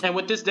 and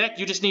with this deck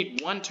you just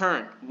need one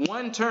turn.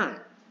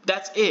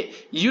 That's it.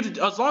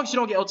 As long as you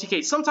don't get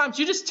LTK. Sometimes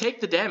you just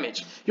take the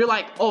damage. You're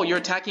like, oh, you're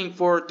attacking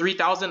for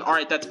 3,000. All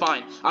right, that's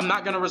fine. I'm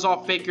not gonna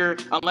resolve Faker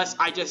unless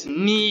I just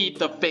need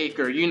the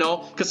Faker, you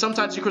know? Because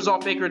sometimes you can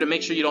resolve Faker to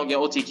make sure you don't get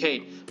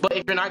OTK'd. But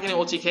if you're not getting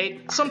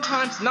OTK'd,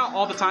 sometimes, not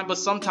all the time, but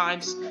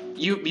sometimes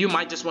you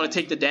might just want to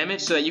take the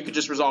damage so that you could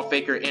just resolve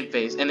Faker in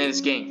phase, and then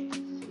it's game.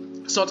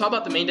 So I'll talk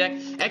about the main deck.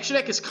 Extra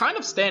deck is kind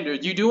of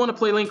standard. You do want to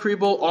play Link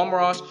Kuriboh, All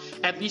Mirage,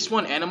 at least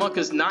one Anima,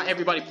 because not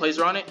everybody plays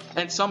around it.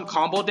 And some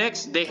combo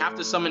decks, they have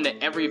to summon to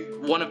every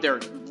one of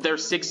their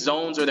 6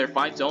 zones or their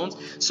 5 zones.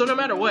 So no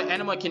matter what,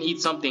 Anima can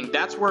eat something.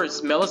 That's where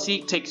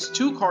Meliseek takes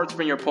 2 cards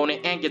from your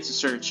opponent and gets a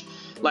search.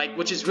 Like,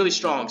 which is really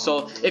strong.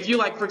 So if you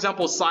like, for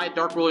example, side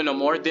Dark Ruler no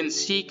more, then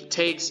Seek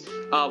takes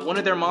one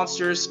of their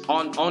monsters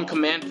on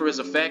command for his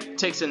effect,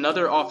 takes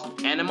another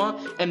off Anima,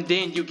 and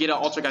then you get an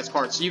Altergeist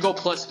card. So you go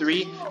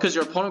 +3 because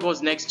your opponent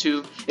goes next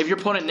 2. If your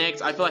opponent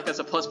next, I feel like that's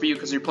a plus for you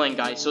because you're playing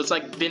Geist. So it's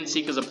like then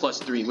Seek is a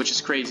 +3, which is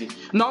crazy.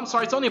 No, I'm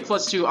sorry, it's only a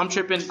 +2. I'm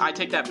tripping. I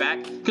take that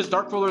back because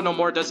Dark Ruler no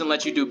more doesn't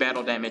let you do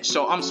battle damage.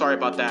 So I'm sorry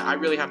about that. I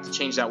really have to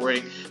change that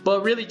wording.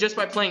 But really, just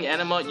by playing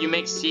Anima, you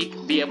make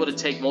Seek be able to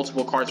take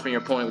multiple cards from your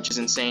opponent, which is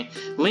insane.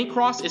 Link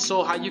Cross is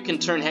so how you can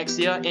turn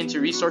Hexia into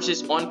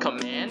resources on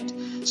command.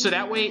 So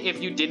that way,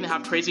 if you didn't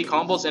have crazy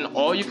combos and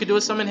all you could do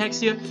is summon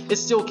Hexia,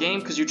 it's still game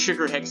because you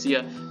trigger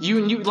Hexia.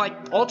 You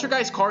like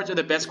Altergeist cards are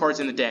the best cards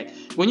in the deck.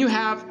 When you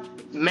have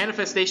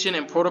Manifestation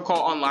and Protocol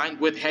online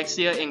with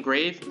Hexia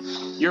engraved,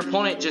 your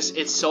opponent just,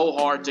 it's so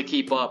hard to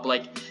keep up.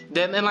 Like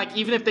then like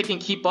even if they can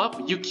keep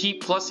up, you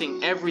keep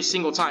plussing every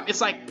single time.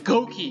 It's like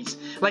Go keys.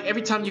 Like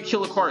every time you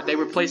kill a card, they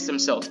replace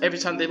themselves. Every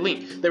time they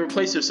link, they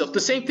replace themselves. The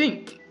same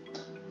thing.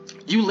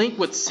 You link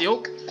with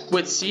Silk,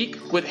 with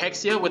Seek, with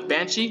Hexia, with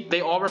Banshee,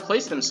 they all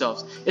replace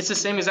themselves. It's the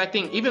same exact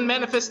thing. Even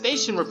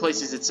Manifestation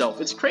replaces itself.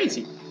 It's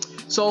crazy.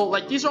 So,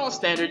 like, these are all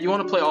standard. You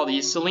want to play all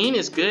these. Selene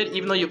is good,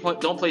 even though you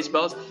don't play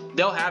spells.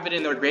 They'll have it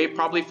in their grave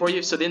probably for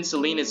you. So then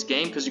Selene is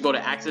game because you go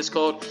to access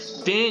code.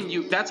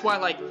 Then that's why,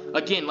 like,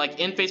 again, like,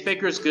 in-phase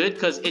Faker is good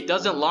because it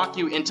doesn't lock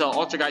you into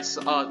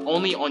Altergeist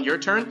only on your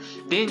turn.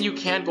 Then you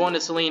can go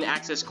into Selene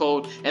access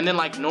code. And then,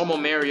 like, normal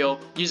Mario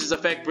uses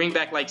effect, bring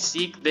back, like,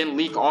 Seek, then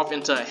leak off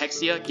into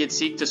Hexia, get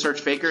Seek to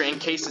search Faker in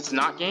case it's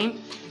not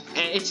game.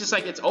 And it's just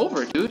like, it's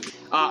over, dude.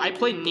 I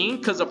play Ning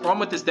because the problem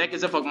with this deck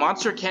is if a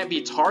monster can't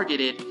be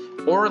targeted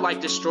or like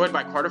destroyed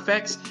by card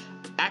effects,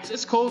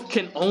 access code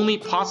can only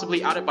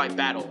possibly out it by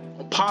battle.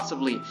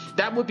 Possibly.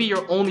 That would be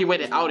your only way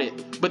to out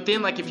it. But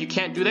then like if you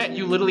can't do that,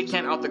 you literally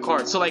can't out the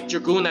card. So like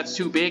Dragoon that's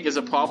too big is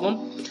a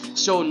problem.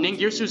 So Ning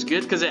Girsu is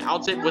good because it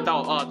outs it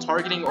without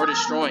targeting or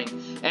destroying.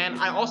 And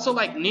I also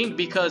like Ning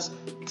because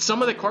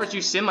some of the cards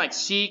you send like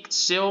Seek,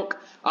 Silk,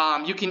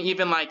 you can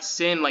even like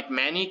send like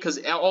Manny because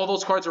all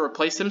those cards will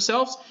replace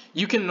themselves.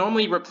 You can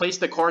normally replace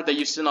the card that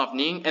you send off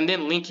Ning and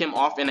then link him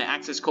off in an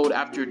access code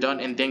after you're done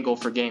and then go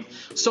for game.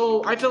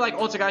 So I feel like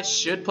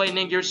Altergeist should play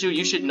Ning Girsu.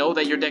 You should know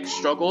that your deck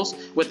struggles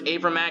with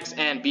Avramax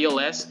and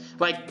BLS.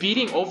 Like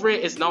beating over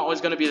it is not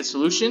always going to be the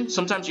solution.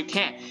 Sometimes you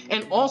can't.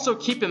 And also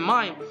keep in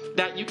mind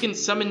that you can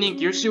summon Ning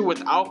Girsu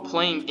without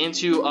playing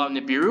into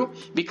Nibiru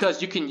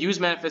because you can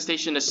use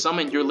Manifestation to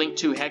summon your Link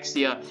 2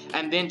 Hexia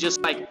and then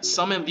just like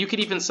summon, you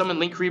could even summon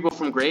Link Kuriboh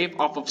from grave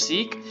off of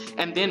Seek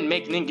and then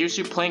make Ning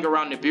Girsu playing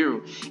around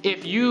Nibiru.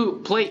 If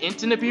you play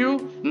into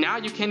Nibiru, now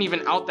you can't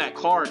even out that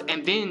card,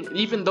 and then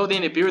even though they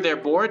Nibiru their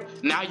board,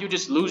 now you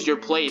just lose your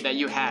play that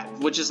you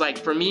have, which is like,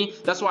 for me,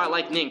 that's why I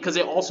like Ning, because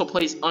it also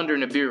plays under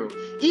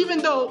Nibiru. Even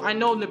though I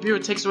know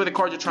Nibiru takes away the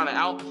card you're trying to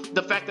out,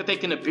 the fact that they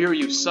can Nibiru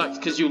you sucks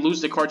because you lose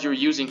the card you're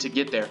using to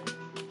get there.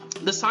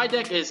 The side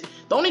deck is,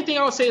 the only thing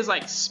I would say is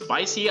like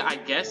spicy, I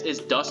guess, is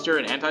Duster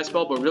and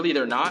Anti-Spell, but really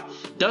they're not.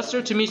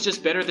 Duster to me is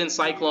just better than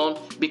Cyclone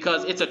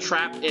because it's a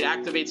trap, it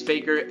activates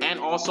Faker, and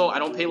also I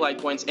don't pay life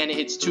points and it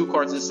hits 2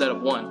 cards instead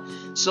of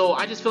 1. So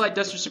I just feel like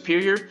Duster's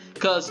superior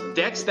because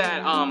decks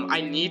that I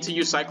need to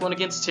use Cyclone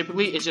against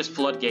typically is just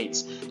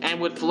Floodgates.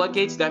 And with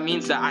Floodgates, that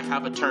means that I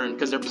have a turn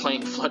because they're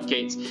playing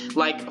Floodgates.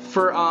 Like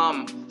for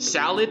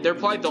Salad, they're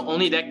probably the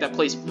only deck that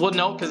plays, well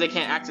no, because they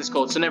can't access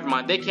code, so never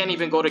mind. They can't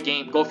even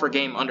go for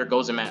game under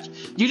Goes in match.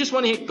 You just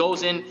want to hit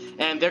Goes in,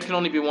 and there can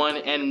only be one,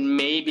 and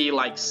maybe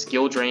like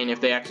Skill Drain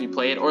if they actually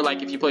play it, or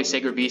like if you play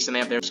Sacred Beast and they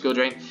have their Skill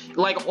Drain.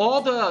 Like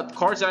all the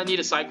cards that I need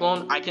a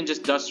Cyclone, I can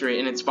just Duster it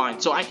and it's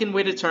fine. So I can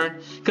wait a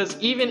turn, because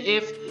even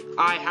if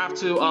I have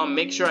to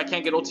make sure I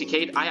can't get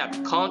OTK'd, I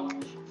have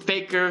Kunk,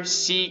 Faker,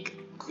 Seek,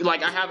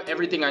 like I have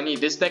everything I need.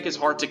 This deck is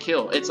hard to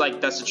kill. It's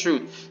like, that's the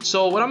truth.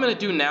 So what I'm going to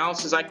do now,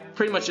 since I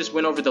pretty much just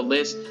went over the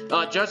list,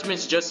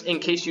 Judgment's just in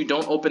case you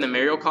don't open the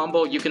Mario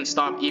combo, you can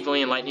stop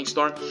Evilly and Lightning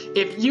Storm.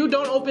 If you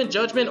don't open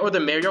Judgment or the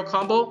Mario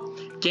combo,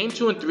 game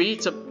 2 and 3,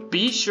 to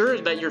be sure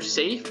that you're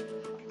safe,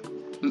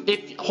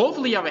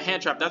 hopefully you have a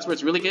hand trap, that's where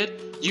it's really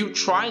good. You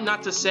try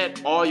not to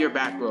set all your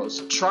back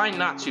rows. Try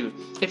not to.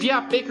 If you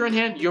have Faker in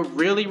hand, you're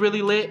really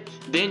lit.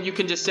 Then you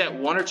can just set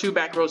 1 or 2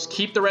 back rows.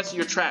 Keep the rest of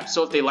your traps.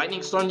 So if they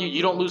lightning storm you,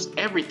 you don't lose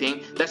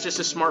everything. That's just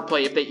a smart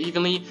play. If they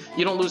evenly,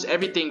 you don't lose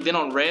everything. Then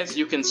on res,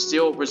 you can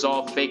still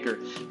resolve Faker.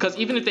 Because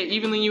even if they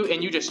evenly you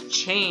and you just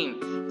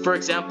chain, for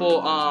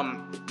example,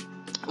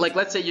 like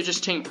let's say you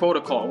just chain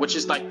protocol, which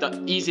is like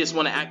the easiest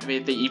one to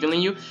activate if they evenly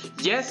you.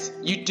 Yes,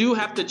 you do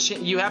have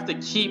to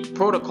keep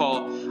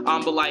protocol,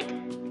 but like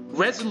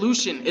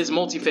resolution is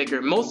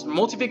multi-faker.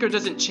 Multi-faker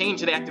doesn't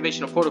change the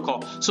activation of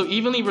protocol. So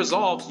evenly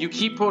resolves, you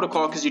keep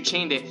protocol because you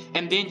chained it,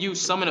 and then you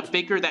summon a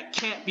faker that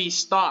can't be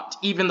stopped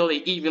even though they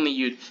evenly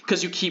used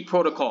because you keep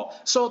protocol.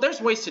 So there's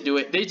ways to do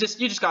it. You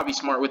just gotta be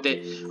smart with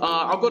it.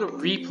 I'll go to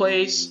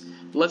replays.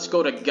 Let's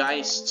go to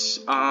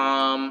Geist.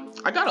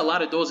 I got a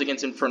lot of those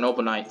against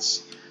Infernoble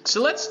Knights. So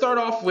let's start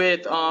off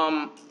with,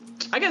 I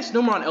guess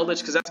Numeron Eldritch,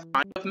 because that's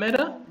kind of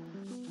meta.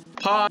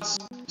 Pause.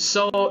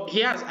 So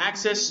he has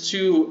access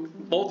to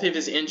both of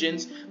his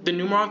engines, the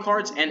Numeron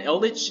cards and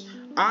Eldritch.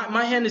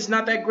 My hand is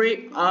not that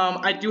great.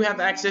 I do have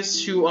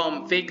access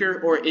to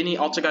Faker or any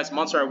Altergeist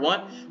monster I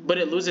want, but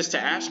it loses to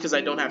Ash because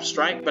I don't have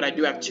Strike, but I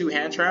do have 2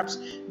 hand traps.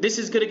 This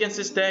is good against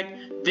this deck.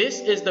 This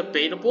is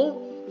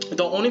debatable.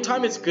 The only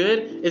time it's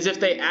good is if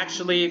they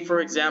actually,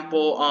 for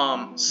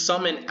example,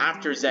 summon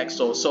after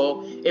Zexal.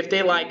 So if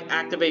they like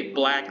activate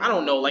black, I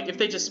don't know, like if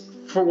they just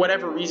for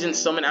whatever reason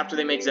summon after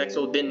they make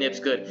Zexal, then Nib's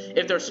good.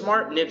 If they're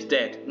smart, Nib's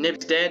dead.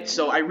 Nib's dead.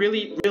 So I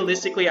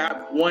realistically, I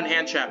have 1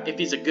 hand trap if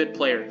he's a good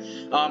player.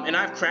 And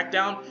I have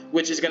Crackdown,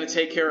 which is going to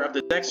take care of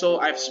the Zexal.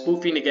 I have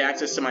Spoofing to get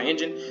access to my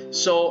engine.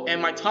 So,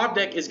 and my top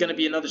deck is going to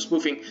be another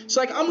Spoofing.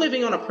 So like I'm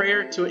living on a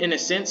prayer in a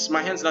sense.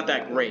 My hand's not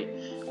that great.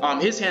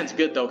 His hand's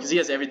good though, because he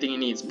has everything he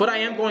needs. But I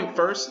am going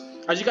first.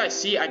 As you guys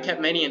see, I kept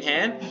many in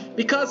hand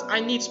because I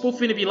need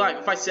Spoofing to be live.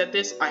 If I set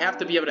this, I have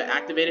to be able to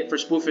activate it for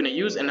Spoofing to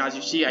use, and as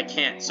you see, I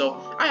can't.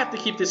 So I have to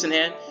keep this in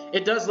hand.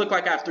 It does look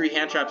like I have 3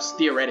 hand traps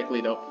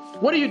theoretically though.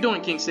 What are you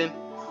doing, Kingston?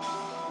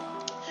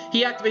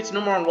 He activates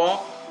Numeron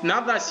Wall.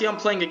 Now that I see I'm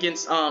playing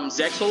against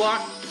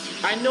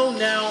Zexalock, I know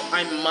now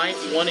I might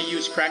want to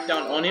use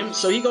Crackdown on him.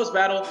 So he goes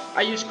battle,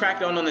 I use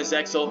Crackdown on the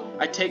Zexal,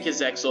 I take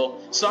his Zexal,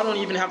 so I don't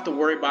even have to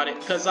worry about it,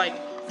 because like,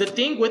 the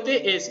thing with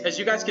it is, as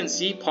you guys can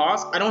see,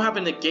 pause, I don't have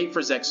a negate for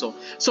Zexal.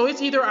 So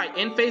it's either I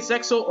in-phase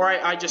Zexal or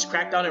I just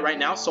Crackdown it right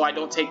now so I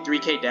don't take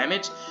 3k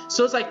damage.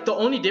 So it's like the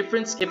only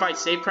difference if I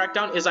save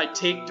Crackdown is I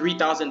take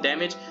 3000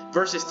 damage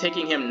versus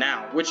taking him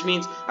now. Which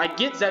means I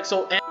get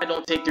Zexal and I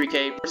don't take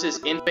 3k versus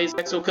in-phase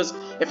Zexal, because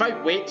if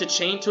I wait to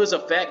chain to his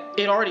effect,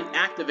 it already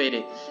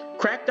activated.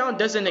 Crackdown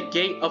doesn't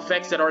negate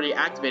effects that already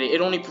activated. It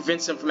only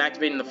prevents them from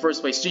activating in the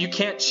first place. So you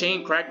can't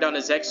chain Crackdown to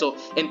Zexal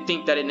and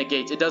think that it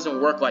negates. It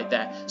doesn't work like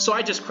that. So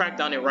I just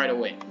Crackdown it right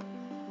away.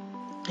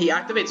 He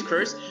activates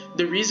Curse.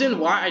 The reason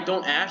why I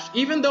don't Ash,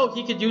 even though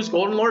he could use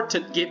Golden Lord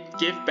to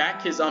give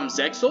back his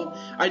Zexal,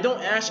 I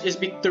don't Ash is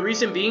the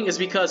reason being is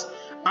because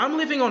I'm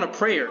living on a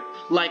prayer.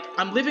 Like,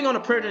 I'm living on a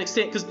prayer to an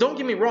extent. Because don't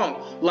get me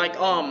wrong, like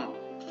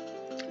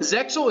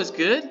Zexal is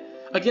good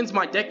against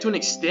my deck to an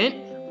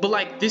extent. But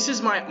like, this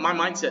is my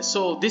mindset.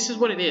 So this is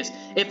what it is.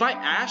 If I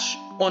Ash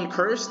on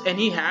Cursed and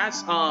he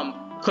has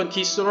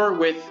Conquistador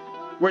with,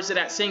 where's it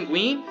at,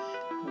 Sanguine,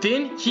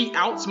 then he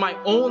outs my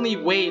only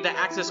way to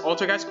access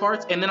Altergeist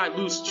cards, and then I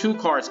lose 2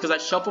 cards because I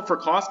shuffle for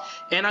cost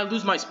and I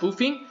lose my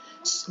Spoofing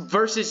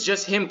versus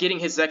just him getting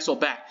his Zexal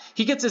back.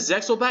 He gets his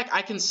Zexal back,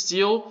 I can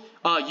still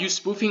use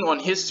Spoofing on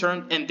his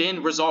turn and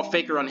then resolve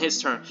Faker on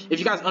his turn. If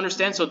you guys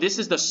understand, so this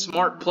is the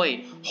smart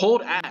play.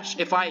 Hold Ash.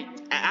 If I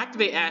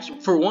activate Ash,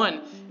 for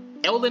one,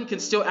 Elden can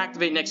still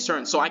activate next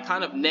turn, so I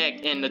kind of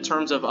neg in the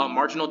terms of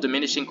marginal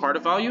diminishing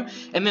card value.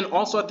 And then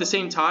also at the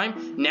same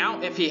time,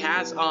 now if he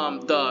has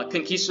the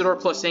Conquistador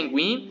plus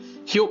Sanguine,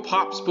 he'll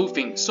pop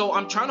Spoofing. So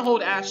I'm trying to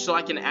hold Ash so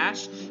I can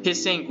Ash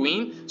his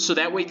Sanguine, so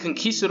that way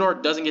Conquistador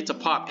doesn't get to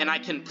pop and I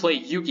can play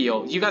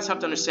Yu-Gi-Oh! You guys have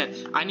to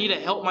understand, I need to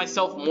help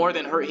myself more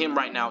than hurt him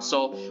right now.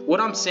 So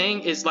what I'm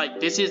saying is, like,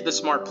 this is the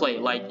smart play.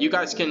 Like, you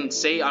guys can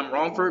say I'm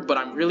wrong for it, but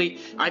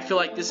I feel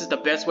like this is the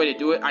best way to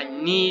do it. I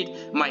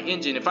need my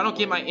engine. If I don't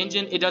get my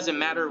engine, it doesn't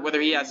matter whether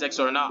he has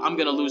Zexal or not. I'm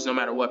gonna lose no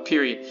matter what,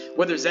 period.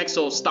 Whether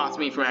Zexal stops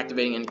me from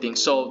activating anything.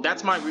 So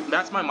that's my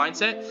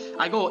mindset.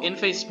 I go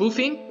in-phase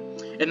Spoofing,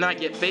 and then I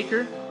get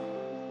Faker.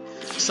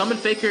 Summon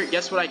Faker,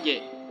 guess what I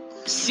get?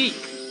 Seek.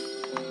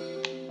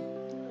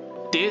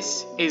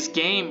 This is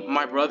game,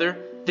 my brother.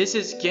 This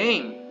is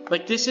game.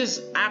 Like, this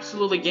is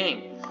absolutely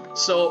game.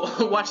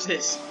 So, watch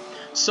this.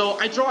 So,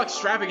 I draw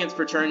Extravagance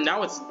per turn.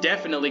 Now it's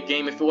definitely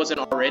game if it wasn't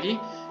already.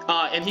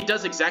 And he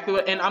does exactly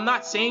what, and I'm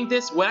not saying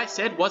this, what I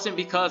said wasn't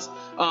because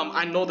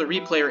I know the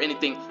replay or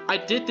anything. I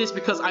did this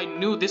because I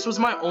knew this was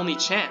my only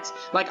chance.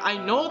 Like, I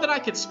know that I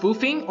could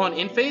Spoofing on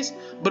in-phase,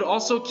 but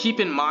also keep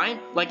in mind,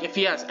 like, if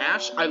he has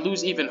Ash, I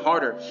lose even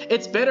harder.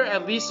 It's better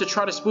at least to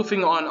try to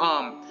Spoofing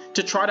on,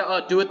 to try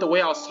to do it the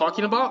way I was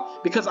talking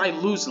about, because I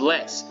lose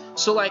less.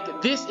 So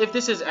like this, if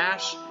this is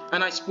Ash,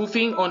 and I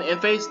spoofing on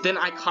end phase, then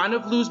I kind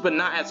of lose, but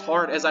not as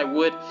hard as I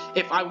would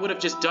if I would have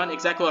just done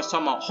exactly what I was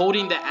talking about,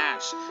 holding the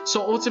Ash.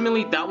 So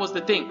ultimately, that was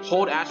the thing,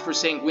 hold Ash for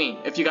Sanguine,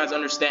 if you guys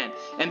understand.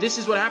 And this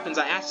is what happens,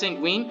 I Ash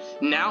Sanguine,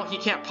 now he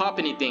can't pop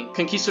anything,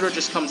 Conquistador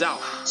just comes out.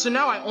 So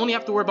now I only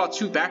have to worry about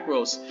 2 back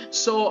rows.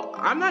 So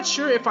I'm not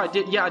sure if I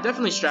did, yeah,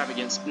 definitely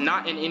Extravagance,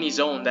 not in any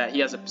zone that he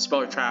has a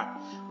spell or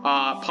trap.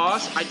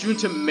 Pause, I drew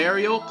into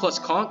Mario plus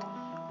Conk.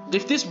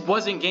 If this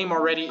wasn't game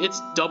already,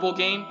 it's double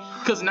game,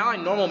 because now I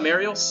normal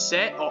Mario,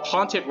 set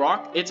Haunted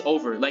Rock, it's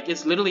over. Like,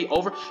 it's literally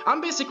over.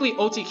 I'm basically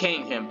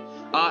OTKing him.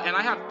 And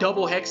I have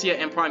double Hexia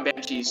and Prime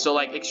Banshee, so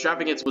like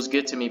Extravagance was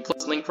good to me,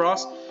 plus Link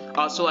Cross.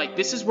 So like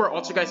this is where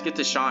Altergeist get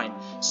to shine.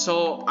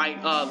 So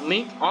I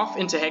link off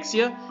into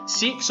Hexia,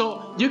 Seek,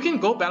 so you can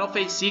go Battle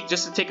Phase Seek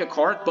just to take a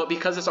card, but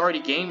because it's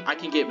already game, I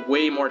can get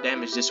way more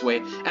damage this way.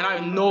 And I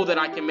know that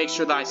I can make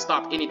sure that I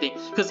stop anything,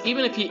 because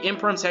even if he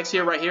imperms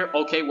Hexia right here,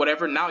 okay,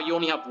 whatever, now you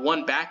only have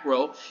 1 back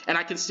row, and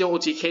I can still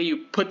OTK you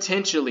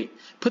potentially.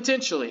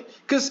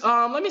 Because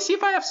let me see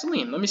if I have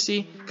Celine, let me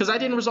see, because I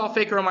didn't resolve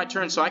Faker on my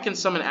turn, so I can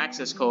summon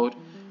Access Code.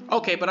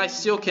 Okay, but I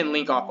still can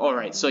link off.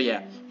 Alright, so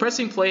yeah.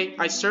 Pressing play,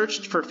 I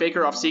searched for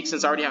Faker off Seek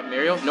since I already have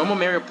Mario. Normal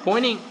Mario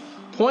pointing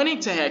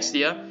to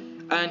Hexia,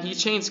 and he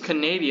chains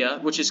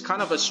Canadia, which is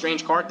kind of a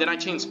strange card. Then I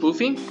chain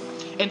Spoofing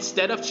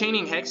instead of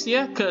chaining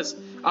Hexia, because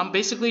I'm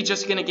basically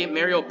just going to get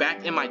Mario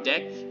back in my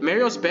deck.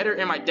 Mario's better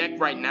in my deck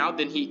right now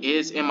than he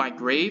is in my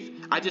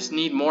grave. I just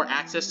need more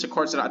access to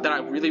cards that I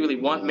really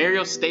want.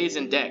 Mario stays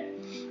in deck.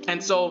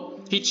 And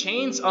so he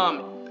chains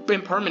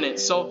Impermanent.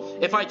 So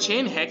if I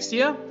chain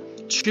Hexia,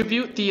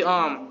 tribute the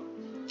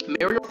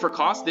Mario for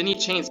cost, then he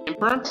chains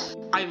Imperm,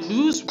 I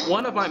lose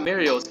one of my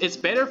Marios. It's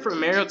better for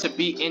Mario to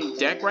be in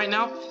deck right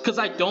now because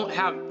I don't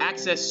have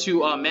access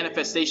to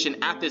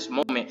Manifestation at this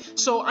moment.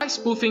 So I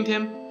spoofinged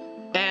him,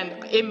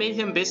 and it made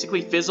him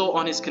basically fizzle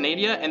on his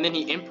Canadia, and then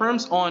he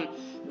Imperms on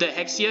the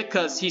Hexia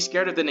because he's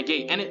scared of the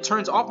negate, and it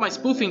turns off my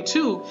spoofing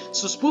too,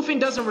 so spoofing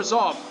doesn't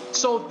resolve.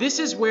 So this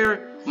is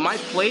where my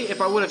play,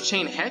 if I would have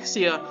chained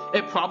Hexia,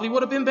 it probably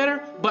would have been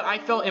better, but I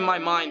felt in my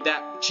mind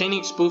that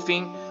chaining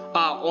spoofing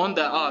on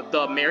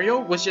the Mario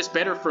was just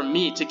better for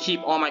me to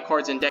keep all my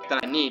cards in deck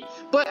that I need.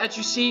 But as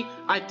you see,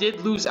 I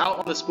did lose out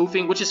on the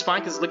spoofing, which is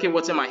fine because look at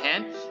what's in my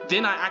hand.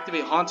 Then I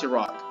activate Haunted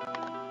Rock,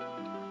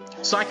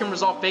 so I can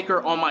resolve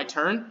Faker on my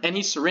turn, and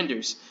he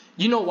surrenders.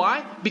 You know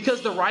why?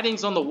 Because the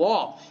writing's on the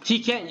wall. He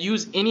can't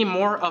use any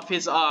more of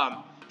his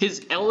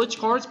Eldritch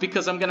cards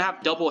because I'm gonna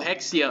have double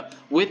Hexia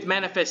with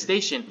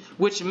Manifestation,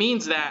 which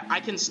means that I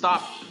can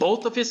stop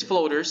both of his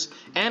floaters,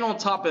 and on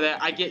top of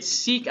that, I get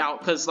Seek out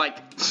because like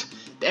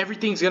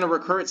everything's gonna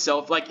recur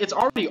itself. Like, it's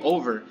already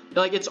over.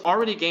 Like, it's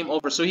already game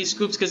over. So he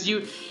scoops because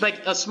you,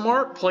 like, a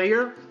smart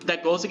player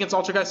that goes against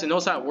Altergeist and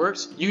knows how it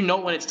works, you know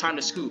when it's time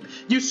to scoop.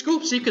 You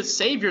scoop so you could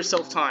save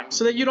yourself time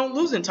so that you don't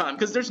lose in time,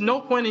 because there's no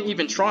point in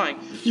even trying.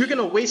 You're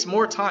gonna waste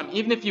more time.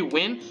 Even if you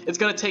win, it's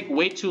gonna take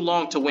way too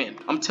long to win.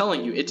 I'm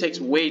telling you, it takes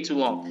way too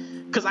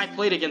long. Because I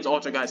played against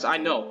Altergeist, I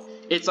know.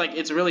 It's like,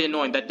 it's really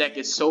annoying. That deck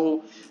is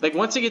so, like,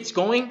 once it gets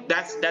going,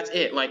 that's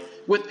it. Like,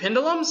 with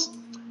Pendulums,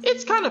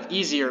 it's kind of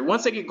easier.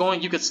 Once they get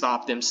going, you could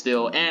stop them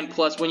still. And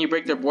plus, when you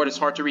break their board, it's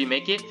hard to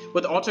remake it.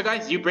 With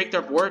Altergeist, you break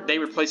their board, they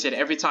replace it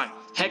every time.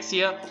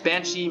 Hexia,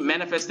 Banshee,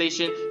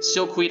 Manifestation,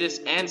 Silquetus,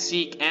 and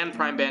Seek, and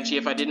Prime Banshee,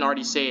 if I didn't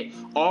already say it,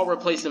 all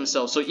replace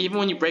themselves. So even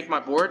when you break my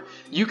board,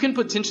 you can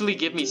potentially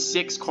give me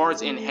 6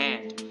 cards in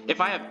hand.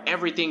 If I have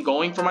everything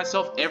going for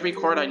myself, every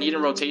card I need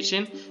in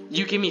rotation,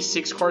 you give me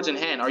 6 cards in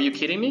hand. Are you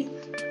kidding me?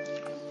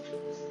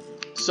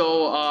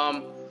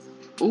 So,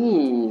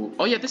 ooh,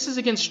 oh yeah, this is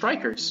against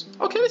Strikers.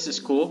 Okay, this is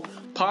cool.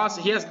 Pause,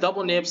 he has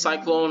double nib,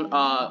 Cyclone,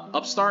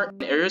 Upstart,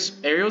 and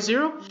Aerial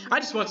Zero. I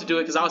just wanted to do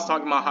it because I was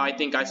talking about how I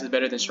think Geist is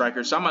better than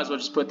Strikers, so I might as well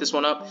just put this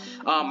one up.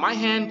 My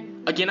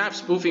hand, again, I have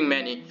spoofing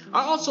many.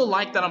 I also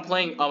like that I'm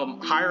playing a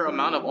higher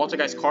amount of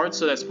Altergeist cards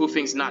so that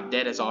spoofing's not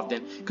dead as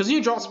often. Because when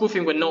you draw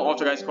spoofing with no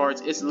Altergeist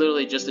cards, it's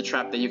literally just a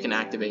trap that you can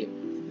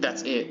activate.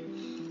 That's it.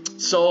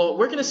 So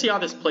we're going to see how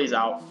this plays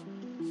out.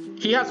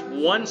 He has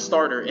 1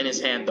 starter in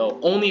his hand though,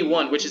 only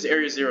 1, which is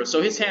Area Zero.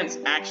 So his hand's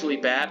actually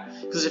bad,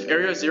 because if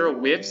Area Zero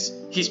whiffs,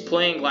 he's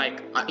playing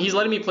like, he's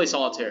letting me play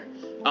Solitaire.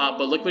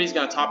 But look what he's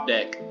gonna top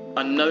deck,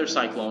 another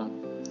Cyclone,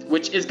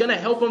 which is gonna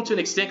help him to an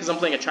extent because I'm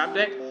playing a trap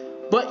deck.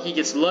 But he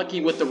gets lucky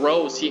with the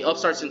Rose, he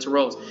upstarts into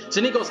Rose. So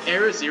then he goes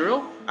Area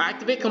Zero, I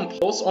activate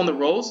Compulse on the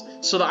Rose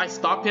so that I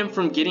stop him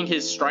from getting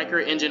his Striker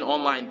engine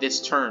online this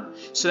turn.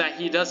 So that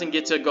he doesn't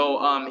get to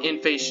go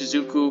in-phase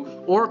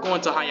Shizuku, or go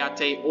into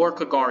Hayate, or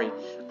Kagari.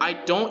 I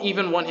don't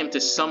even want him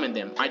to summon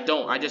them. I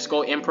don't, I just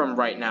go Imperm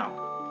right now.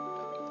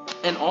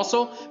 And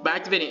also, by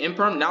activating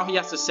Imperm, now he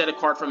has to set a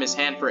card from his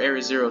hand for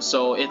Area Zero.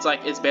 So it's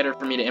like, it's better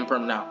for me to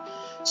Imperm now.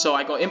 So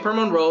I go Imperm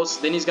on Rose,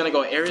 then he's going to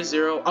go Area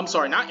Zero. I'm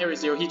sorry, not Area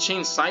Zero, he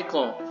chains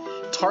Cyclone.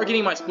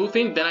 Targeting my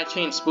spoofing, then I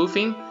chain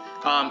spoofing.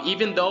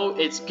 Even though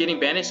it's getting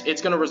banished,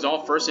 it's going to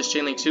resolve first as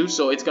Chain Link 2,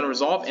 so it's going to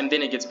resolve and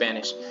then it gets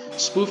banished.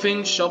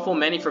 Spoofing, shuffle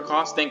many for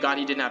cost, thank God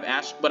he didn't have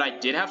Ash, but I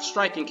did have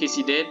Strike in case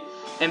he did.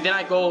 And then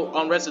I go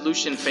on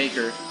Resolution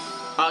Faker.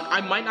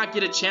 I might not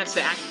get a chance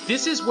to act.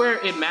 This is where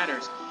it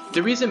matters.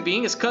 The reason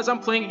being is because I'm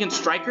playing against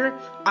Striker,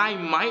 I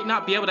might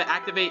not be able to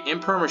activate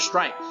Imperm or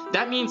Strike.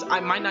 That means I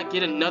might not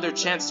get another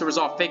chance to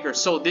resolve Faker.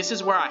 So this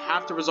is where I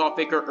have to resolve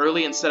Faker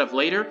early instead of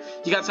later.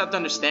 You guys have to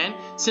understand,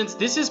 since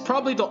this is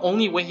probably the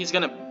only way he's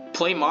going to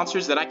play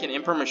monsters that I can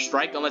Imperm or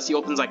Strike unless he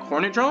opens like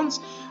Hornet Drones,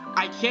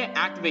 I can't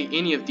activate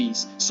any of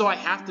these. So I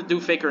have to do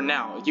Faker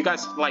now. You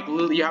guys, like,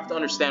 literally, you have to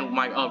understand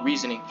my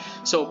reasoning.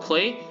 So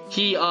play,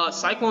 he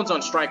Cyclones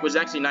on Strike, was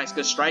actually nice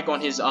because Strike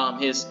on his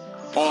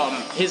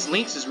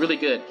links is really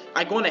good.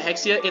 I go into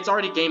Hexia, it's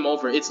already game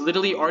over. It's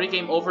literally already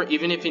game over.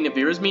 Even if he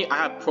Nibiru's me, I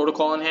have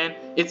Protocol in hand.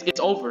 It's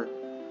over.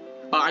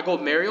 I go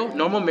Mario,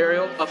 normal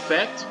Mario,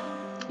 effect.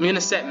 I'm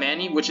gonna set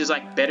Manny, which is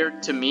like better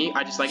to me.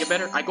 I just like it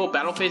better. I go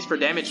Battle Phase for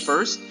damage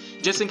first,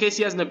 just in case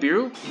he has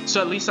Nibiru.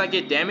 So at least I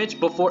get damage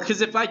before, because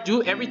if I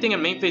do everything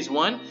in main phase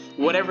 1,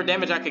 whatever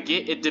damage I could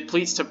get, it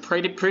depletes to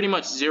pretty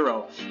much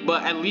 0.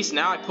 But at least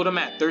now I put him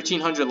at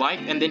 1300 life,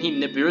 and then he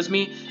Nibiru's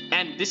me,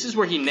 and this is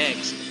where he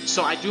negs.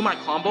 So I do my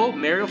combo,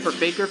 Mario for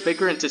Faker,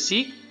 Faker into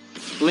Seek,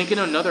 link in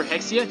another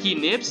Hexia, he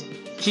nibs,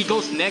 he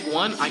goes neg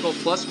 1, I go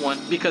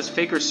 +1 because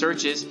Faker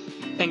searches.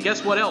 And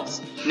guess what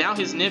else? Now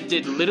his nib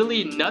did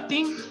literally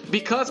nothing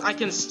because I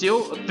can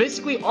still,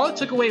 basically all it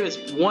took away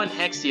was one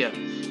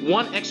Hexia.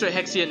 One extra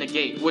Hexia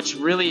negate, which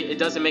really, it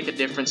doesn't make a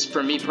difference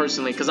for me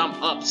personally because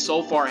I'm up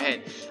so far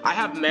ahead. I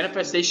have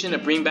Manifestation to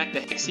bring back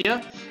the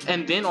Hexia,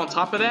 and then on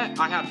top of that,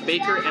 I have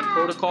Faker and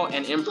Protocol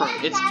and Imperm.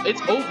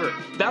 It's over.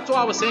 That's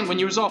why I was saying when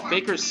you resolve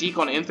Faker Seek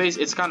on in phase,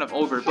 it's kind of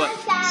over. But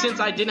since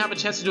I didn't have a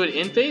chance to do it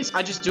in phase,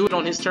 I just do it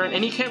on his turn,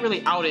 and he can't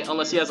really out it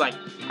unless he has like,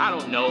 I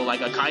don't know,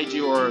 like a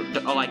Kaiju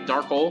or like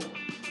Dark Hole.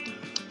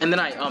 And then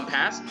I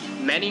pass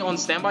Manny on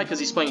standby because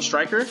he's playing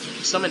Striker,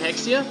 summon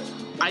Hexia.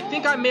 I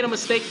think I made a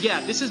mistake. Yeah,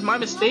 this is my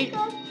mistake.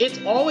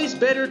 It's always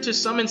better to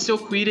summon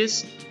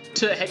Silquidus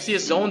to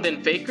Hexia's zone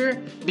than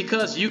Faker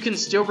because you can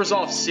still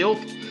resolve Silk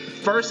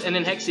first and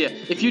then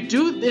Hexia. If you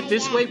do it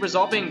this way,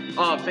 resolving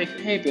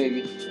Faker. Hey,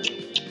 baby.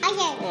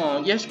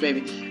 Oh, yes,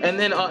 baby. And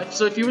then,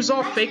 so if you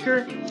resolve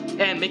Faker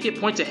and make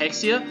it point to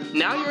Hexia,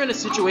 now you're in a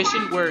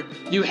situation where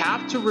you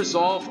have to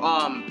resolve,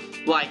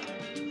 like,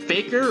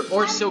 Faker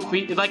or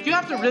Silquidus. Like, you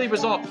have to really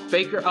resolve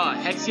Faker,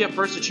 Hexia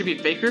first to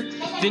tribute Faker.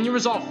 Then you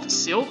resolve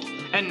Silk,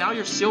 and now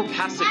your Silk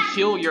has to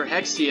kill your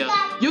Hexia.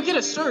 You get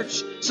a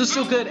search, so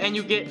still good, and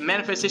you get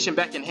Manifestation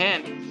back in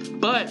hand.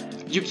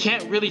 But you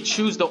can't really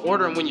choose the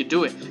order when you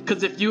do it,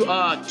 because if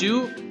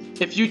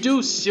you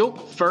do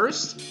Silk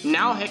first,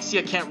 now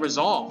Hexia can't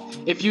resolve.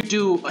 If you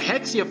do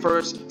Hexia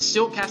first,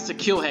 Silk has to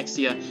kill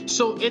Hexia.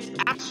 So it's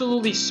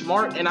absolutely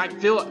smart, and I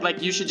feel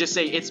like you should just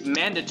say it's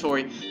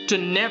mandatory to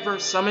never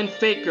summon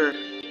Faker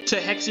to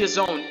Hexia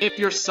zone if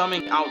you're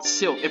summoning out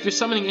Silk. If you're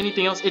summoning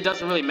anything else, it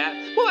doesn't really matter.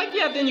 Well, like,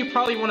 yeah, then you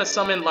probably want to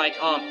summon, like,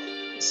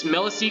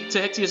 Meliseek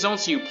to Hexia zone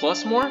so you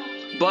plus more.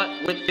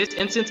 But with this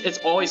instance, it's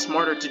always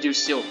smarter to do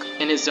Silk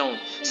in his zone.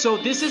 So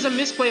this is a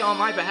misplay on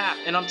my behalf,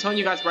 and I'm telling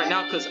you guys right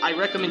now because I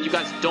recommend you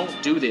guys don't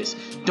do this.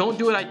 Don't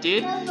do what I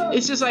did.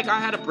 It's just like I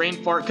had a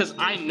brain fart because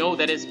I know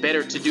that it's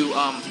better to do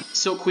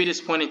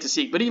Silquidus pointing to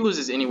Seek, but he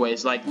loses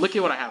anyways. Like, look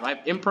at what I have. I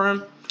have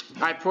Imperm,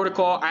 I have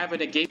Protocol, I have a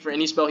negate for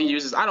any spell he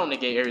uses. I don't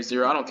negate Area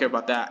 0. I don't care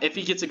about that. If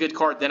he gets a good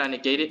card, then I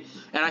negate it,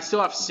 and I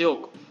still have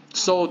Silk.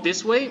 So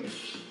this way...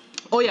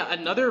 Oh yeah,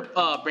 another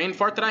brain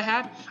fart that I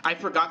had, I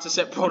forgot to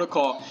set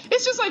Protocol.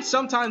 It's just like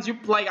sometimes you,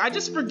 like, I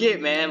just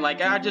forget, man.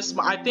 Like, I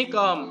think,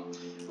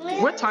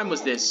 what time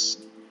was this?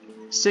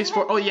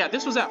 6:40. Oh yeah,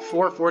 this was at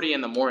 4:40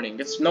 in the morning.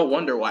 It's no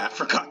wonder why I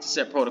forgot to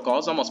set Protocol.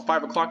 It's almost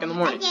 5 o'clock in the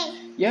morning. Okay.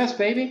 Yes,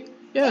 baby.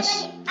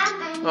 Yes.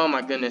 Oh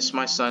my goodness,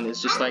 my son is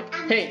just like,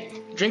 hey,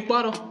 drink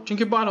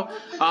your bottle.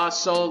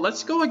 So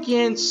let's go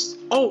against,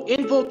 oh,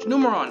 Invoke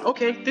Numeron.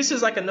 Okay, this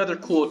is like another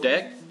cool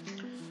deck.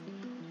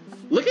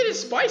 Look at his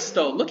spice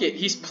though. Look at,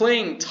 he's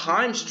playing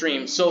Time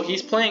Stream. So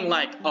he's playing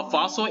like a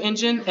Fossil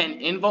Engine and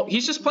Invoke.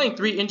 He's just playing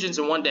 3 engines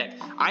in one deck.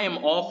 I am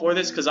all for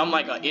this because I'm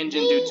like an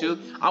engine dude too.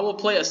 I will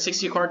play a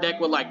 60 card deck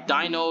with like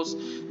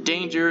Dinos,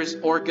 Dangers,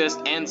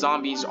 Orcas, and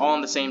Zombies all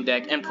in the same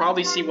deck. And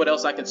probably see what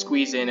else I could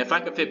squeeze in. If I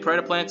could fit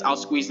Predaplanets, I'll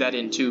squeeze that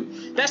in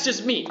too. That's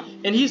just me.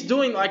 And he's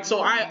doing like,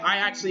 so I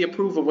actually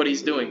approve of what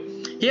he's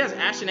doing. He has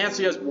Ashen Hand, so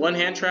he has 1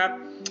 hand trap.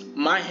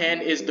 My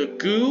hand is the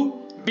Goo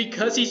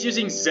because he's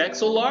using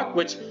Zexalock,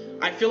 which...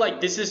 I feel like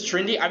this is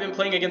trendy. I've been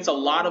playing against a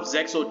lot of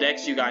Zexal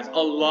decks, you guys.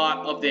 A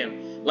lot of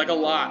them. Like, a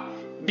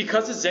lot.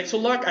 Because of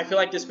Zexalock, I feel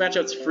like this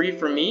matchup's free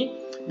for me.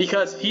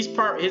 Because his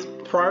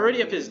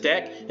priority of his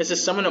deck is to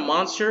summon a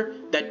monster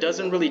that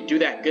doesn't really do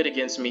that good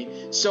against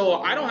me. So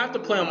I don't have to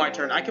play on my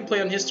turn. I can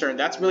play on his turn.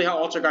 That's really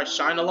how Altergeist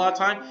shine a lot of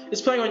time.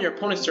 It's playing on your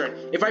opponent's turn.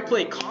 If I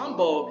play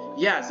combo,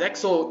 yeah,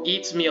 Zexal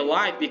eats me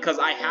alive because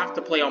I have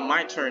to play on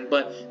my turn.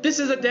 But this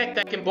is a deck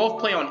that can both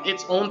play on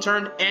its own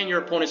turn and your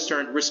opponent's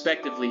turn,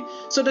 respectively.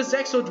 So does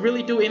Zexal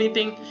really do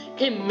anything?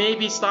 It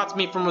maybe stops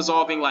me from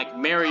resolving like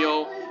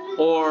Mario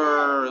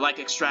or like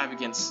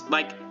Extravagance,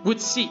 like with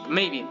Seek,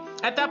 maybe.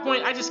 At that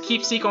point, I just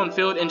keep Seek on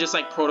field and just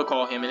like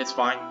Protocol him and it's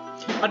fine.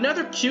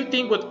 Another cute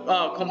thing with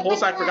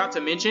Compulse I forgot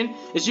to mention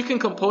is you can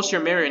compulse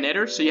your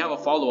Marionetter, so you have a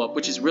follow-up,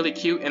 which is really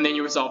cute, and then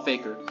you resolve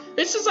Faker.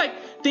 It's just like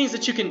things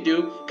that you can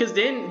do, because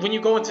then when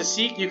you go into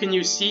Seek, you can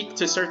use Seek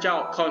to search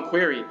out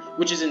Conquery,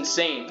 which is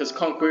insane, because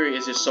Conquery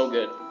is just so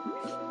good.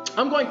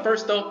 I'm going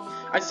first though.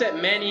 I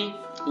set Manny,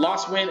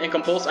 Lost Wind, and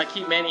Compulse. I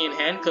keep Manny in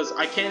hand because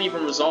I can't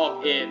even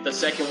resolve the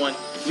second one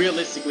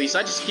realistically. So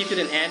I just keep it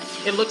in hand.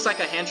 It looks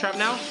like a hand trap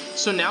now.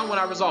 So now when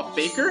I resolve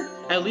Faker,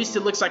 at least it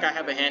looks like I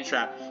have a hand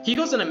trap. He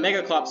goes into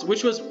Mega Clops,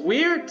 which was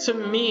weird to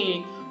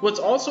me. What's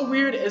also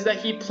weird is that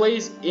he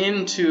plays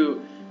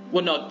into...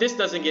 Well, no, this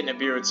doesn't get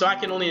Nibiru'd, so I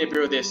can only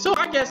Nibiru this. So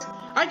I guess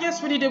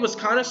what he did was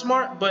kind of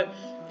smart, but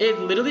it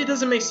literally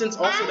doesn't make sense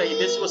also that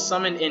this was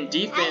summoned in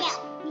defense.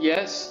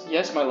 Yes,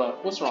 my love.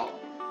 What's wrong?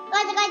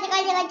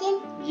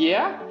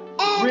 Yeah?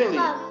 Really?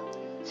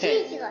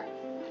 Hey.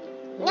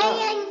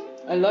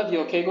 I love you,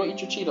 okay? Go eat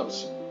your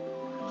Cheetos.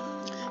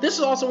 This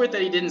is also weird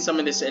that he didn't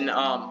summon this in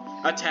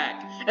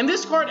attack. And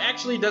this card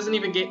actually doesn't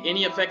even get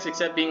any effects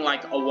except being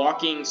like a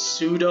walking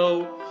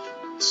pseudo,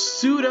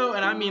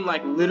 and I mean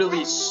like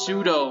literally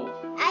pseudo.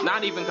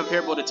 Not even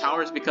comparable to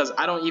Towers because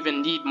I don't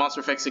even need monster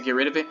effects to get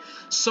rid of it.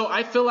 So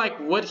I feel like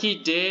what he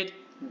did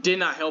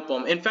not help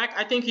him. In fact,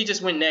 I think he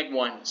just went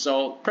 -1.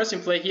 So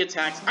pressing play, he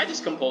attacks. I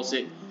just compulse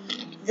it.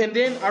 And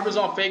then I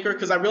resolve Faker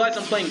because I realize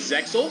I'm playing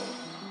Zexal.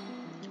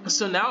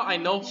 So now I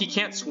know he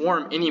can't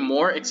swarm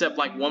anymore except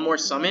like one more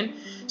summon.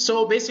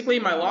 So basically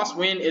my Lost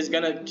Wind is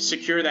going to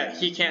secure that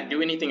he can't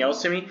do anything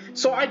else to me.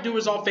 So I do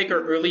resolve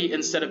Faker early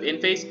instead of in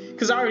phase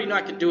because I already know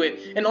I can do it.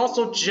 And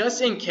also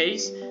just in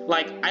case,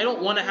 like I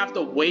don't want to have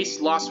to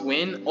waste Lost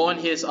Wind on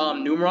his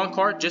Numeron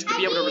card just to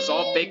be able to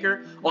resolve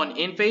Faker on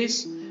in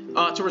phase.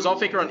 To resolve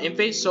Faker on in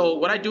phase. So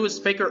what I do is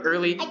Faker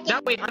early.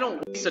 That way I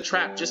don't waste a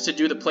trap just to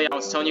do the play I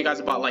was telling you guys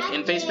about, like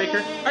in phase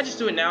Faker. I just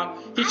do it now.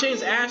 He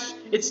chains Ash.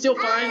 It's still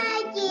fine.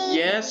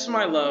 Yes,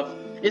 my love.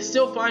 It's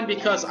still fine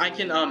because I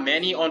can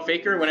Manny on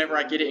Faker whenever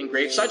I get it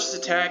engraved. So I just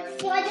attack.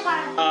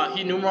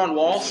 He Numeron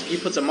walls. He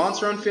puts a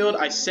monster on field.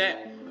 I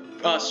set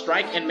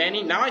Strike and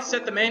Manny. Now I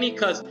set the Manny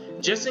because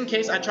just in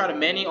case I try to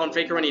Manny on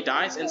Faker when he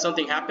dies and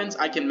something happens,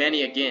 I can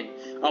Manny again,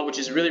 which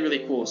is really, really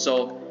cool.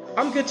 So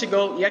I'm good to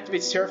go. He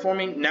activates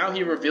Terraforming. Now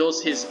he reveals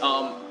his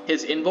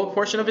Invoke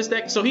portion of his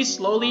deck. So he's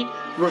slowly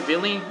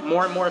revealing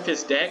more and more of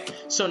his deck.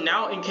 So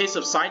now in case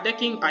of side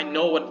decking, I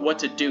know what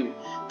to do.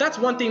 That's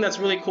one thing that's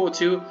really cool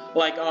too.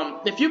 Like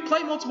if you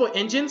play multiple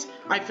engines,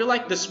 I feel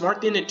like the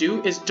smart thing to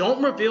do is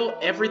don't reveal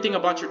everything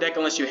about your deck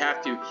unless you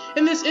have to.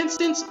 In this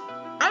instance,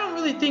 I don't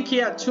really think he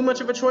had too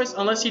much of a choice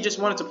unless he just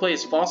wanted to play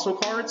his fossil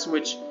cards,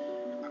 which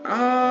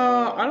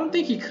I don't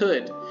think he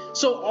could.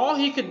 So all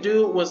he could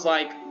do was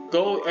like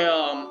go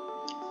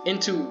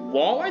into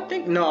wall, I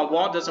think? No,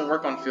 wall doesn't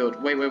work on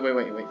field. Wait.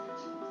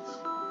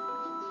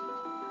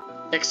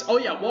 Oh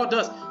yeah, wall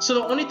does. So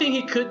the only thing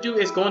he could do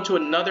is go into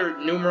another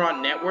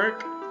Numeron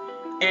network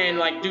and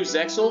like do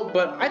Zexal.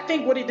 But I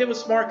think what he did was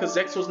smart because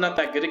Zexal's not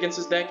that good against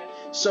his deck.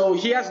 So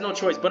he has no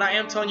choice. But I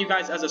am telling you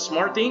guys as a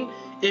smart thing,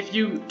 if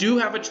you do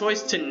have a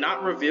choice to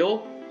not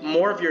reveal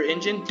more of your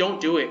engine, don't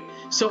do it.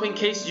 So in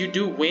case you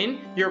do win,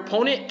 your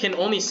opponent can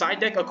only side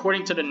deck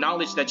according to the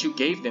knowledge that you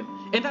gave them,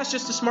 and that's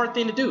just a smart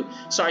thing to do.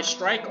 So I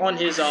strike on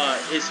his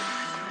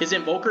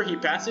Invoker, he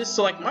passes.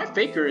 So like my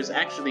Faker is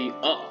actually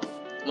up.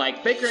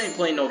 Like Faker ain't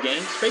playing no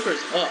games. Faker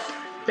is up.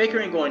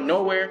 Faker ain't going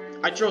nowhere.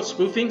 I throw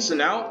Spoofing, so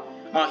now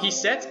he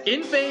sets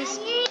in phase.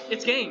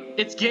 It's game.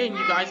 It's game,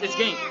 you guys. It's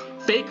game.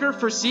 Faker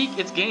for Seek.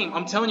 It's game.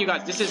 I'm telling you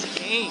guys, this is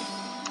game.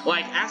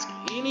 Like ask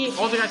any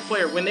ALTERGEIST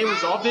player when they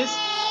resolve this.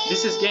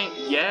 This is game.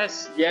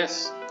 Yes.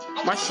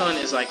 My son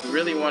is like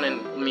really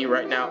wanting me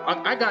right now.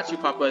 I got you,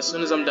 Papa, as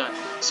soon as I'm done.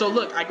 So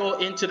look, I go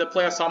into the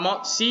play I saw him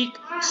out. Seek,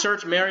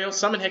 search Mario,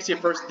 summon Hexia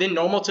first, then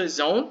normal to his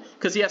zone,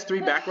 because he has 3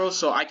 back rows,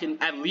 so I can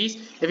at least,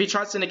 if he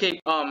tries to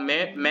negate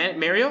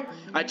Mario,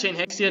 I chain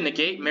Hexia,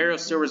 negate, Mario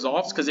still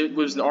resolves, because it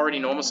was already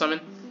normal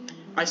summon.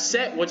 I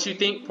set what you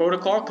think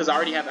protocol, because I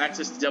already have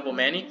access to double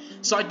Manny.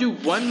 So I do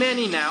 1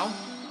 Manny now,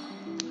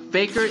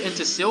 Faker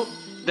into Silk,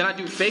 then I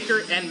do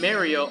Faker and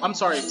Mario,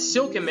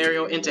 Silk and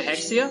Mario into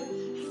Hexia.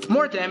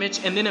 More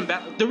damage, and then in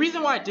battle. The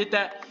reason why I did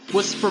that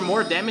was for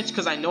more damage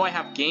because I know I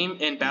have game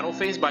in battle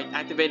phase by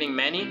activating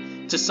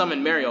Manny to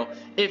summon Mario.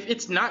 If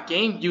it's not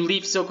game, you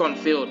leave Silk on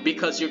field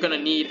because you're gonna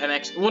need an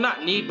extra. Well,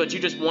 not need, but you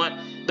just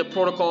want the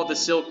protocol, the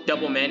Silk,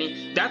 double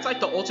Manny. That's like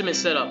the ultimate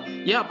setup.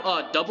 You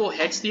have double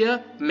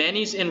Hexia,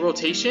 Manny's in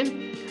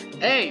rotation.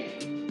 Hey,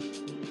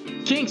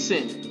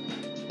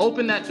 Kingston,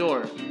 open that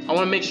door. I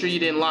want to make sure you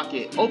didn't lock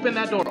it. Open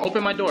that door.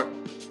 Open my door.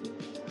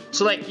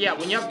 So like, yeah,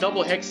 when you have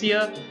double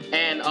Hexia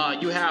and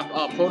you have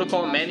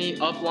Protocol Manny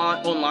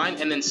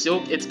online and then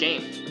Silk, it's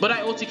game. But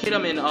I ulticate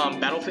him in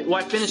battle phase. Well,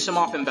 I finished him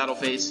off in battle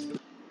phase.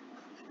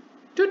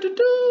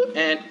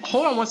 And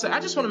hold on one second. I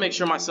just want to make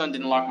sure my son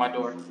didn't lock my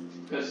door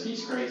because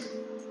he's crazy.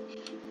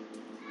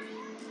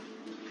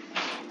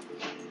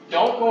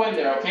 Don't go in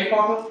there, okay,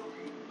 Papa?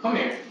 Come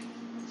here.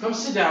 Come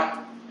sit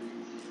down.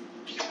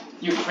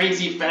 You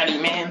crazy fatty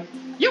man.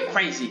 You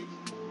crazy.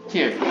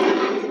 Here.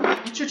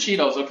 Eat your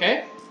Cheetos,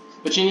 okay?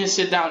 But you need to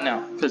sit down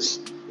now, because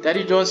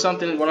Daddy doing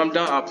something. When I'm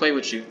done, I'll play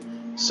with you.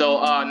 So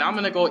now I'm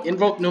gonna go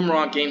invoke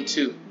Numeron game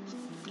 2.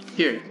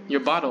 Here,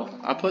 your bottle.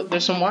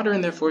 There's some water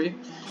in there for you.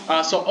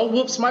 Oh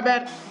whoops, my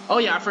bad. Oh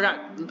yeah, I forgot.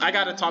 I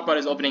gotta talk about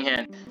his opening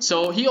hand.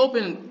 So he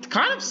opened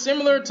kind of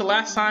similar to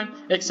last time,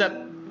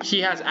 except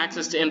he has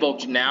access to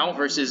invoke now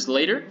versus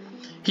later.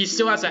 He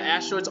still has an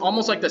Astro. It's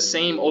almost like the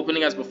same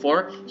opening as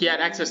before. He had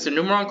access to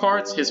Numeron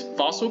cards, his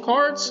fossil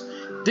cards.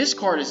 This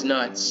card is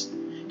nuts.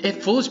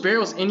 If Foolish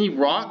Burial's any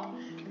rock,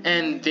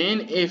 and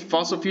then if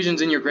Fossil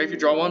Fusion's in your grave, you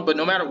draw one. But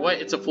no matter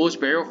what, it's a Foolish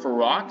Burial for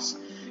rocks.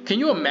 Can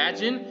you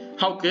imagine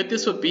how good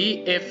this would be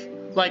if,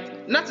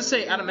 like, not to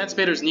say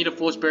Adamantimators need a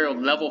Foolish Burial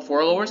level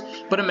 4 lowers,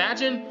 but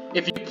imagine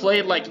if you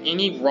played like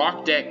any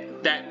rock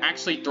deck that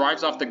actually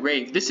thrives off the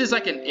grave. This is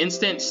like an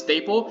instant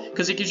staple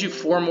because it gives you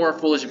 4 more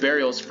Foolish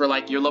Burials for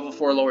like your level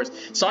 4 lowers.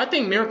 So I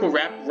think Miracle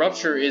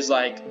Rupture is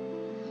like,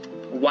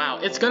 wow,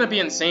 it's gonna be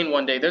insane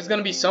one day. There's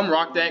gonna be some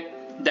rock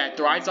deck that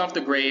thrives off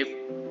the grave,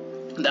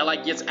 that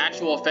like gets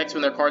actual effects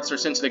when their cards are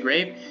sent to the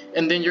grave,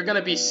 and then you're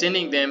gonna be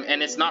sending them,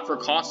 and it's not for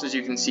cost, as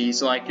you can see.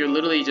 So like you're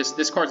literally just,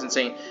 this card's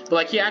insane. But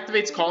like he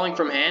activates Calling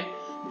from hand.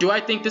 Do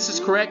I think this is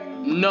correct?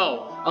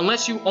 No,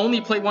 unless you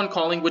only play one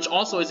Calling, which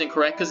also isn't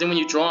correct because then when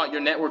you draw it,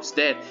 your network's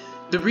dead.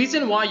 The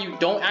reason why you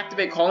don't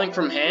activate Calling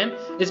from hand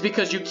is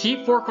because you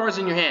keep 4 cards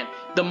in your hand.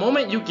 The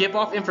moment you give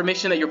off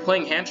information that you're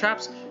playing hand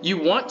traps, you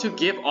want to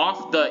give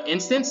off the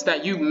instance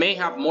that you may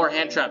have more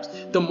hand traps.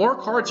 The more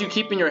cards you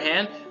keep in your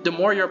hand, the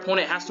more your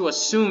opponent has to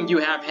assume you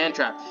have hand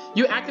trap.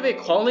 You activate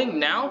Calling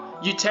now,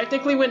 you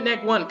technically went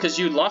neg 1 because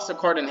you lost a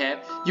card in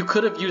hand. You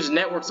could have used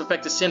Network's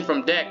effect to send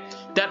from deck.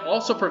 That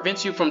also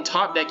prevents you from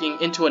top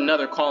decking into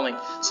another Calling.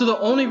 So the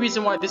only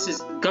reason why this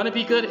is gonna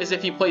be good is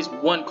if he plays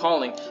one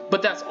Calling.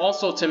 But that's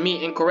also, to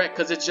me, incorrect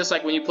because it's just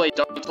like when you play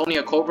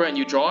Darktonia Cobra and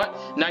you draw it,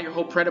 now your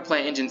whole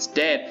Predaplant engine's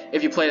dead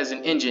if you play it as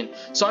an engine.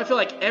 So I feel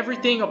like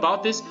everything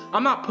about this,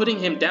 I'm not putting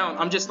him down,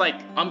 I'm just like,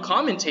 I'm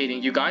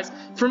commentating, you guys.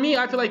 For me,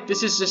 I feel like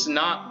this is just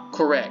not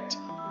correct.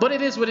 But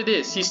it is what it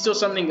is. He's still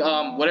summoning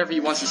whatever he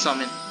wants to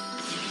summon.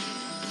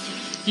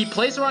 He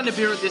plays around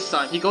Nibiru this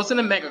time. He goes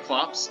into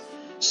Megaclops.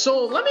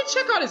 So let me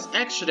check out his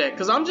extra deck,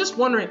 because I'm just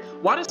wondering,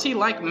 why does he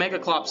like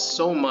Megaclops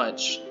so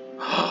much?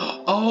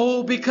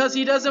 Oh, because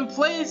he doesn't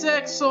play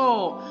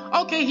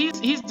Zexal. Okay,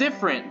 he's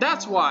different.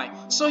 That's why.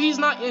 So he's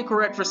not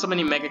incorrect for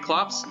summoning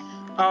Megaclops.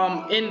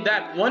 In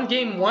that one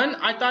game 1,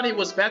 I thought it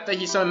was bad that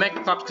he summoned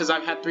Megaclops because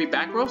I've had 3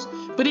 back rows,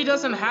 but he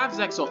doesn't have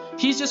Zexal.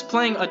 He's just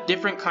playing a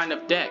different kind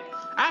of deck.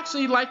 I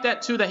actually like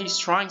that too, that he's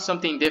trying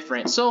something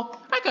different. So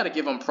I gotta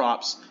give him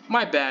props.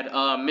 My bad,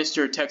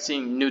 Mr.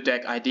 Texting new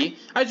deck ID.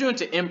 I drew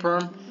into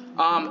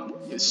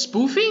Imperm.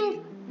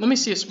 Spoofing? Let me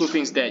see if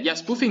Spoofing's dead. Yeah,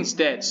 Spoofing's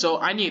dead. So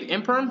I need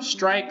Imperm,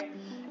 Strike,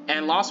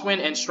 and Lost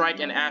Wind, and Strike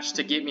and Ash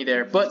to get me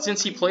there. But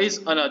since he plays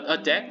a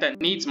deck that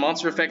needs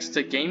monster effects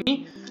to game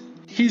me,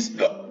 he's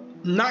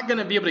not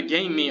gonna be able to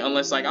game me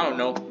unless, like, I don't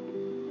know,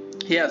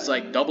 he has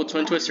like double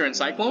Twin Twister and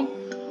Cyclone.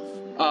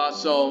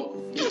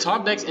 So he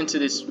top decks into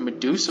this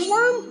Medusa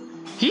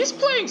Worm. He's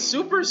playing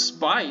Super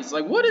Spice.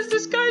 Like, what is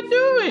this guy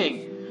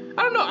doing?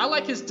 I don't know. I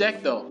like his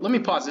deck though. Let me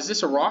pause. Is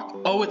this a rock?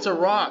 Oh, it's a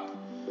rock.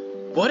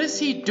 What is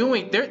he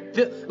doing?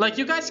 Like,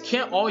 you guys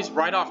can't always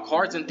write off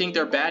cards and think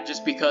they're bad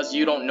just because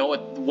you don't know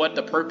what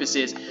the purpose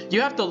is. You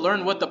have to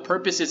learn what the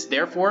purpose is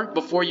there for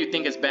before you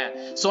think it's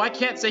bad. So I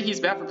can't say he's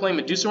bad for playing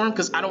Medusa Worm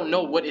because I don't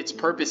know what its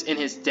purpose in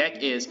his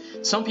deck is.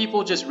 Some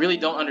people just really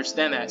don't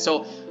understand that.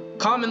 So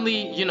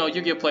commonly, you know,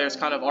 Yu-Gi-Oh players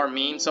kind of are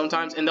mean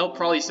sometimes, and they'll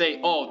probably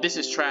say, oh, this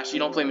is trash, you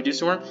don't play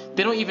Medusa Worm.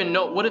 They don't even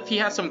know. What if he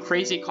has some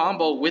crazy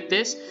combo with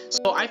this?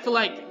 So I feel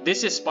like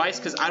this is Spice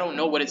because I don't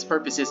know what its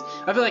purpose is.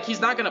 I feel like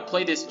he's not going to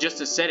play this just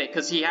to set it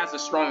because he has a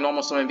strong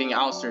normal summon being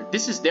Alistair.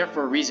 This is there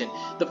for a reason.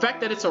 The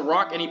fact that it's a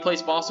rock and he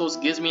plays fossils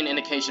gives me an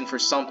indication for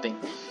something.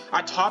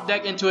 I top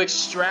deck into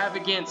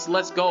Extravagance.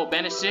 Let's go.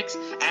 Banish 6.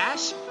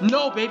 Ash?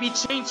 No, baby.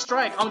 Chain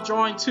Strike. I'm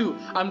drawing 2.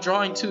 I'm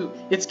drawing 2.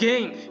 It's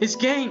game. It's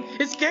game.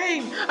 It's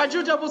game. I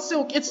drew Double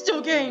Silk. It's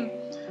still game.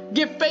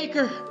 Get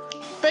Faker.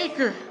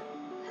 Faker.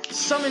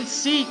 Summon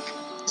Seek.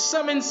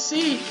 Summon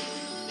Seek.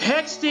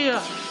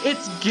 Hextia.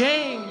 It's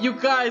game. You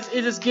guys,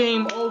 it is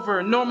game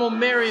over. Normal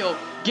Mario.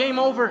 Game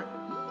over.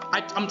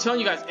 I'm telling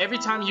you guys, every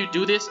time you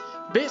do this,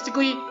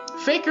 basically,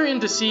 Faker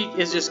into Seek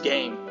is just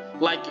game.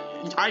 Like,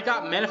 I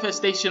got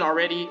Manifestation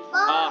already.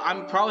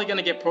 I'm probably going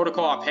to get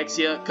Protocol off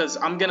Hexia because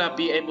I'm going to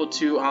be able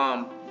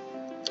to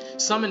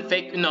summon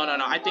Fake. No.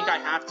 I think I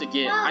have to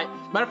get.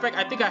 Matter of fact,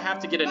 I think I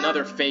have to get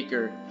another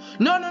Faker.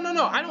 No.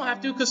 I don't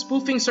have to because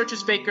Spoofing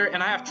searches Faker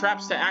and I have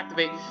traps to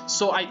activate.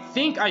 So I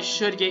think I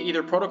should get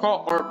either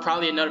Protocol or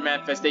probably another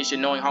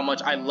Manifestation, knowing how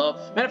much I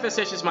love.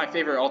 Manifestation is my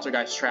favorite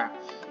Altergeist trap.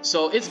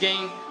 So it's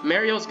game.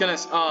 Mario's going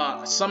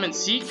to summon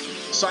Seek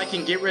so I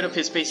can get rid of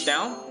his face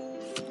down.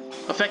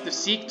 Effective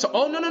Seek to,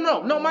 oh,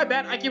 no, my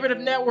bad, I get rid of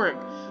Network.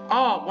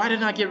 Oh, why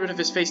didn't I get rid of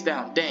his face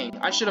down? Dang,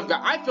 I should have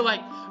got, I feel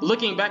like,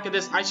 looking back at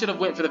this, I should have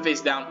went for the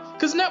face down,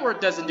 because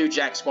Network doesn't do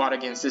jack squat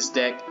against this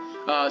deck.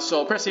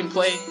 So, pressing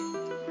play,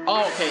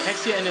 oh, okay,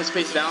 Hexia and his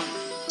face down.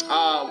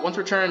 Once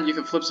per turn, you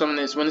can flip summon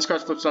this. When this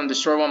card flips summon,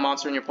 destroy one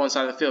monster in your opponent's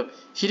side of the field.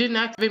 He didn't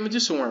activate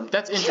Medusa Worm.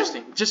 That's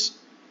interesting. Just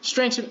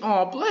strange.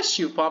 Oh, bless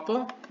you,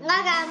 Papa.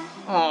 Welcome.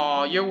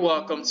 Oh, you're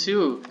welcome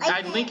too.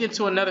 I link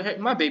into another.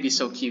 My baby's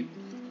so cute.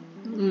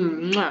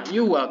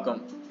 You're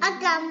welcome.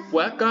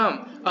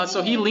 Welcome.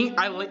 So he links.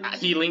 I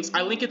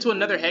link it to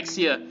another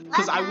Hexia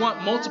because I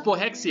want multiple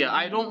Hexia.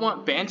 I don't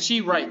want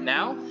Banshee right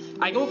now.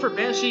 I go for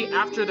Banshee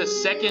after the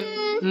second.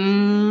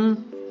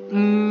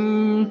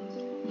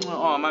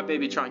 Oh, my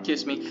baby trying to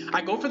kiss me.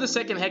 I go for the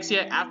second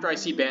Hexia after I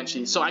see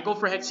Banshee. So I go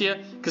for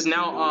Hexia because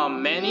now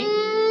Manny.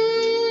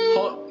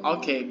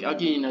 Okay, I'll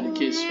give you another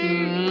kiss.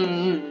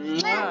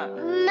 I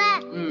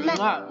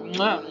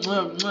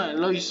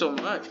love you so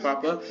much,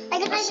 Papa.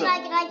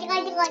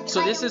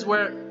 So this is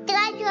where,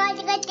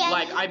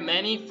 like, I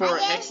Manny for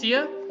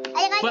Hexia,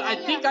 but I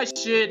think I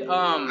should,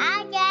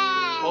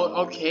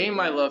 oh, okay,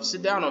 my love,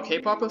 sit down, okay,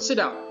 Papa, sit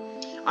down.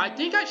 I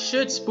think I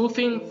should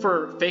spoofing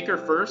for Faker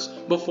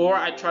first before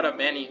I try to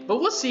Manny,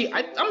 but we'll see.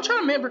 I'm trying to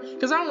remember,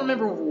 because I don't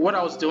remember what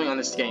I was doing on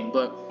this game,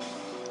 but...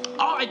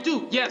 Oh, I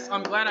do. Yes,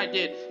 I'm glad I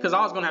did, because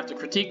I was going to have to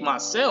critique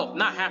myself.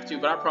 Not have to,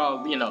 but I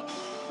probably, you know.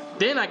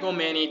 Then I go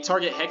Manny,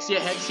 target Hexia,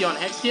 Hexia on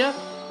Hexia.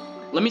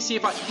 Let me see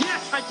if I...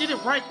 Yes, I did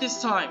it right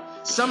this time.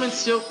 Summon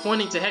Silk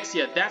pointing to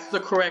Hexia. That's the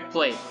correct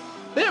play.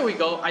 There we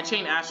go. I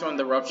chain Ash on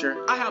the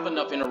Rupture. I have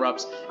enough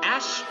interrupts.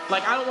 Ash,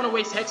 like, I don't want to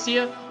waste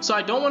Hexia, so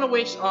I don't want to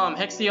waste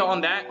Hexia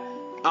on that.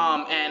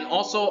 And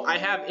also, I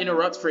have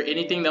interrupts for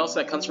anything else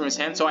that comes from his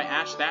hand, so I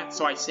Ash that,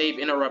 so I save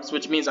interrupts,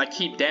 which means I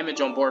keep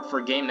damage on board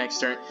for game next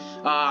turn.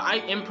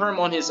 I Imperm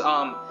on his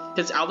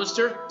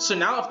Alistair, so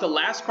now if the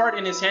last card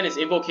in his hand is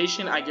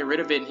Invocation, I get rid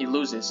of it and he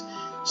loses.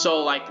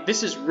 So, like,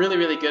 this is really,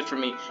 really good for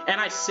me.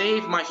 And I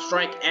save my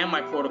Strike and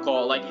my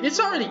Protocol. Like, it's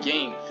already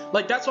game.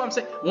 Like, that's what I'm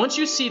saying. Once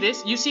you see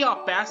this, you see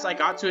how fast I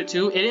got to it,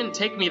 too? It didn't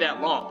take me that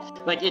long.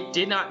 Like, it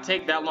did not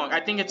take that long.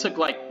 I think it took,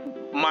 like...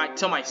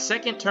 till my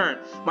second turn.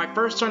 My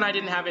first turn I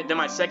didn't have it, then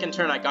my second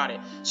turn I got it.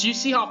 So you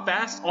see how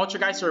fast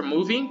Altergeist are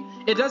moving?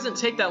 It doesn't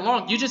take that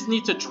long. You just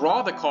need to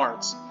draw the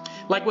cards.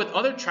 Like with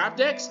other trap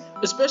decks,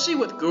 especially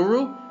with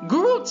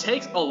Guru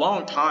takes a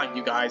long time,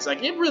 you guys.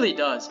 Like, it really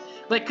does.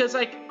 Like, cause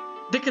like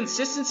the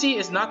consistency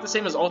is not the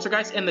same as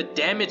Altergeist, and the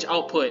damage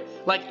output.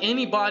 Like,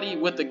 anybody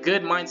with a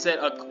good mindset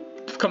of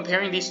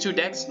comparing these two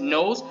decks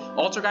knows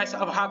Altergeist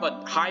have a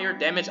higher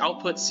damage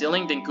output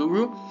ceiling than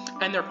Guru,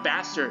 and they're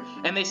faster,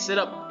 and they set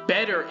up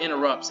better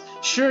interrupts.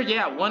 Sure,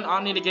 yeah, one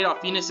Omni Negate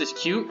off Venus is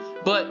cute,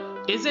 but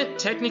isn't,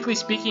 technically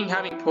speaking,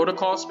 having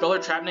Protocol, Speller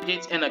Trap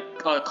Negates, and a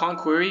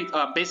Conquery,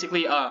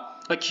 basically a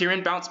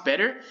Kieran bounce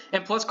better?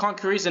 And plus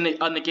Conquery is a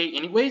negate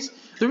anyways?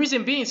 The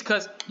reason being is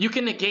because you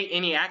can negate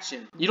any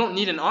action. You don't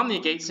need an Omni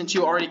Negate since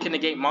you already can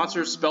negate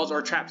monsters, spells,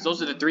 or traps.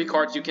 Those are the 3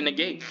 cards you can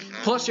negate.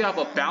 Plus you have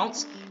a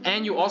bounce,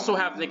 and you also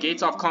have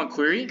negates off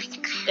Conquery,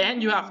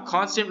 and you have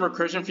constant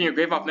recursion from your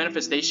grave off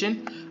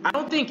Manifestation. I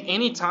don't think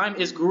any time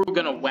is Guru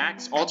gonna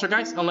wax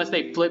Altergeist unless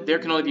they flip. There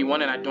can only be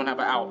one, and I don't have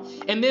an out.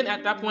 And then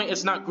at that point,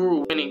 it's not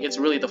Guru winning, it's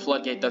really the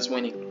Floodgate that's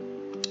winning.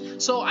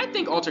 So I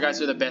think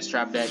Altergeist are the best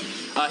trap deck.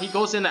 He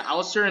goes into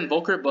Alistair and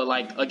Invoker, but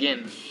like,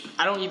 again,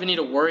 I don't even need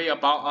to worry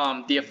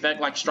about the effect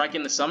like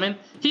striking the summon.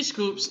 He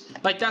scoops.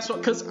 Like, that's what,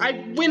 because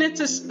I went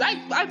into,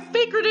 I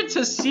figured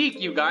into Seek,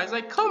 you guys.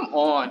 Like, come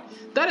on.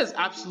 That is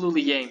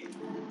absolutely game.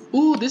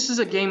 Ooh, this is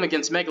a game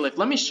against Megalith.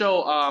 Let me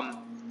show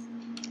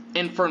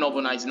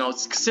Infernoble Knight's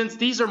notes, since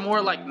these are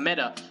more like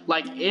meta.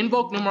 Like,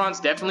 Invoke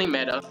Numeron's definitely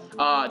meta.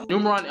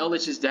 Numeron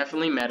Eldritch is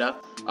definitely meta.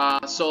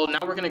 So now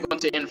we're gonna go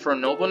into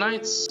Infernoble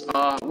Knights.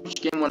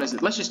 Which game one is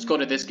it? Let's just go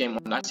to this game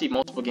one. I see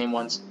multiple game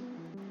ones.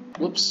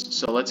 Whoops.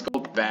 So let's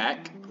go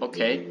back.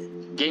 Okay.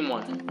 Game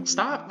one.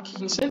 Stop,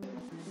 Kingston.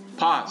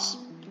 Pause.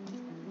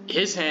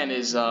 His hand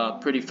is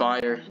pretty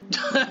fire.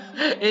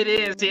 It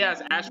is. He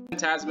has Ash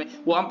Phantasmic.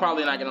 Well, I'm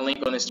probably not gonna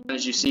link on this turn.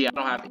 As you see, I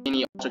don't have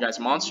any Altergeist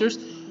monsters.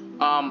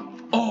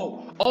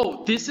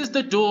 Oh, this is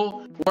the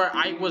duel where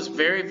I was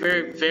very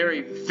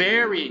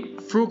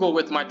frugal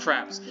with my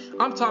traps.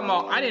 I'm talking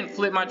about I didn't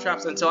flip my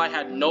traps until I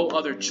had no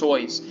other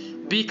choice,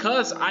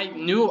 because I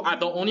knew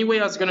the only way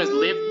I was gonna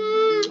live.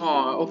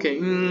 Oh, okay.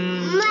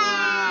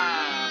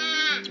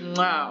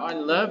 Wow, I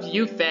love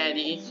you,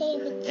 fatty.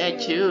 And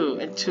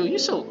too, you're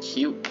so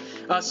cute.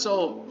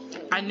 So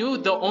I knew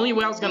the only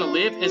way I was gonna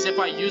live is if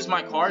I used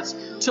my cards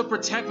to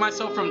protect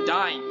myself from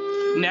dying.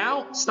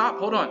 Now, stop,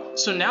 hold on.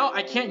 So now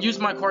I can't use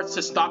my cards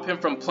to stop him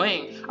from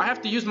playing. I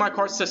have to use my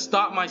cards to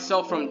stop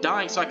myself from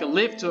dying so I can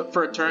live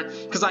for a turn,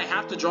 because I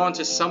have to draw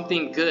into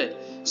something good.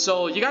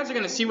 So you guys are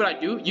going to see what I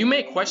do. You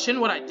may question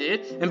what I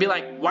did and be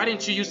like, why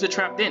didn't you use the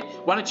trap then?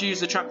 Why didn't you use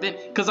the trap then?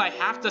 Because I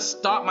have to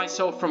stop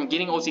myself from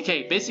getting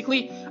OTK.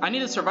 Basically, I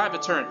need to survive a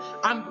turn.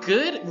 I'm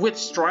good with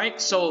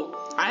Strike, so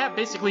I have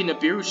basically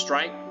Nibiru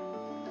Strike.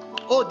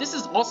 Oh, this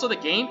is also the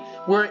game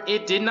where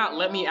it did not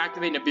let me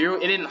activate Nibiru.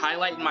 It didn't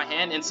highlight in my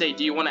hand and say,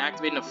 do you want to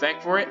activate an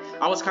effect for it?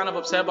 I was kind of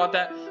upset about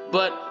that.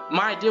 But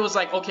my idea was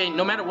like, okay,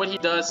 no matter what he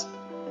does,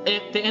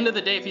 at the end of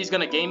the day, if he's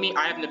gonna game me,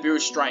 I have Nibiru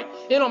strike.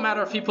 It don't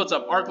matter if he puts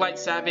up Arclight,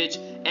 Savage,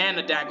 and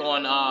a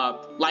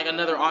daggone like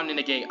another Omni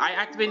negate. I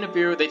activate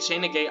Nibiru, they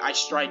chain negate, I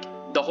strike.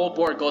 The whole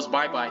board goes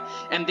bye-bye.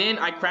 And then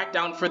I crack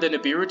down for the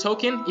Nibiru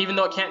token, even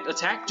though it can't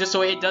attack, just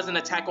so it doesn't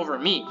attack over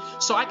me.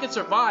 So I can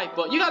survive,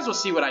 but you guys will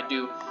see what I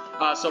do.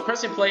 So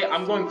pressing play,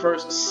 I'm going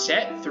first.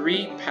 Set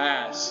 3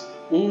 pass.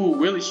 Ooh,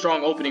 really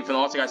strong opening from the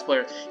ALTERGEIST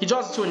player. He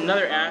draws into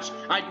another Ash.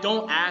 I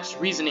don't Ash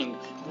Reasoning.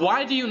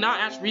 Why do you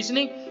not Ash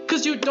Reasoning?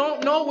 Because you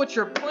don't know what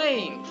you're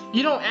playing.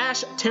 You don't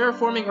Ash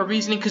Terraforming or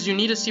Reasoning because you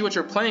need to see what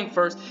you're playing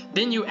first.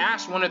 Then you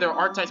Ash one of their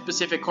archetype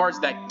specific cards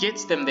that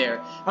gets them there.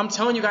 I'm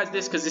telling you guys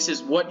this because this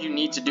is what you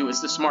need to do.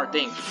 It's the smart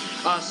thing.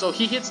 So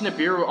he hits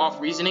Nibiru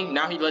off Reasoning.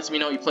 Now he lets me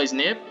know he plays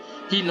Nib.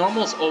 He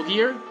normals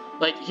Ogier.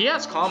 Like, he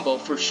has combo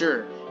for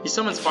sure. He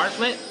summons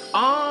Fireflint.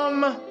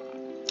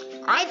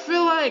 I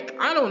feel like,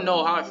 I don't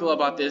know how I feel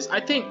about this. I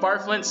think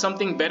Fireflint's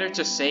something better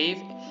to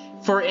save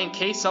for in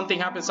case something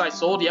happens I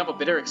sold, you have a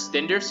better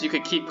extender so you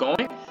could keep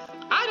going.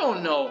 I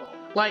don't know.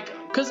 Like,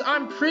 because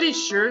I'm pretty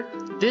sure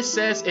this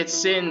says it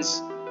send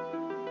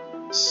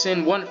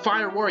one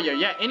Fire Warrior.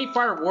 Yeah, any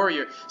Fire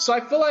Warrior. So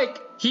I feel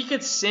like he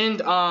could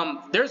send,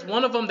 there's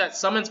one of them that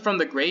summons from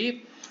the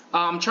grave.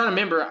 I'm trying to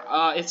remember.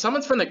 It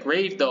summons from the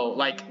grave though.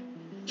 Like,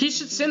 he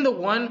should send the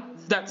one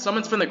that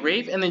summons from the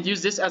grave and then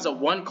use this as a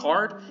 1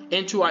 card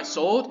into I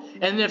sold,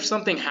 and then if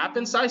something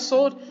happens to I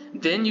sold,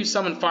 then you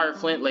summon Fire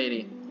Flint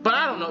Lady. But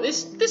I don't know,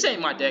 this ain't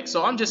my deck,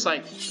 so I'm just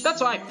like,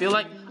 that's why I feel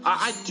like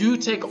I do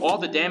take all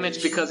the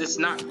damage because it's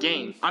not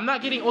game. I'm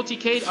not getting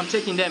OTK'd, I'm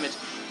taking damage.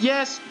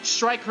 Yes,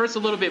 strike hurts a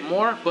little bit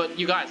more, but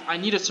you guys, I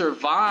need to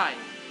survive.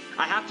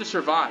 I have to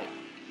survive.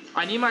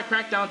 I need my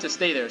crackdown to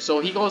stay there. So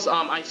he goes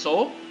I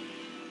sold,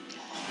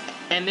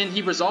 and then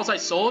he resolves I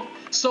sold.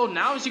 So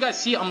now, as you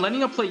guys see, I'm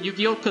letting him play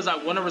Yu-Gi-Oh! Because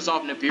I want to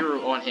resolve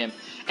Nibiru on him.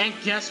 And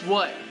guess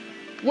what?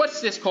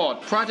 What's this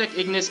called? Project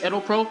Ignis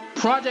Edopro?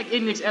 Project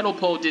Ignis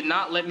Edopro did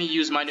not let me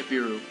use my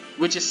Nibiru,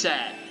 which is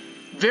sad.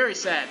 Very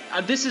sad.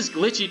 This is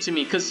glitchy to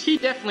me, because he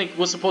definitely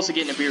was supposed to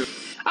get Nibiru.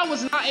 I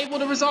was not able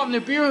to resolve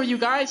Nibiru, you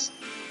guys.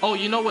 Oh,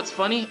 you know what's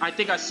funny? I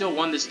think I still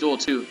won this duel,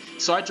 too.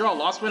 So I draw a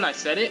lost win, I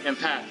set it, and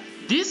pass.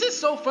 This is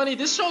so funny.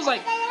 This shows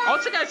like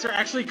ALTERGEIST are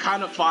actually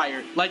kind of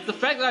fire. Like the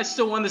fact that I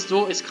still won this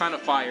duel is kind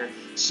of fire.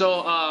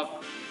 So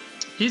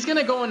he's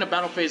gonna go into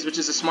battle phase, which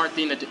is a smart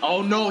thing to do.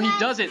 Oh no, he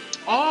doesn't.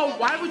 Oh,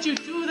 why would you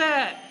do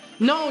that?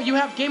 No, you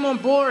have game on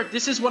board.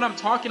 This is what I'm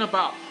talking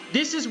about.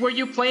 This is where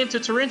you play into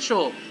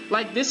torrential.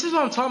 Like, this is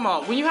what I'm talking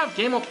about. When you have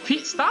game on,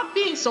 stop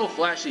being so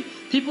flashy.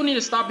 People need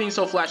to stop being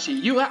so flashy.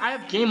 I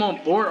have game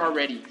on board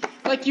already.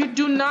 Like, you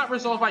do not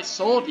resolve I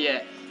sold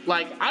yet.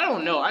 Like, I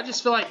don't know. I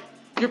just feel like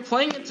you're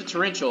playing into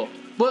torrential.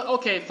 But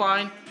okay,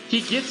 fine.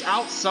 He gets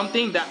out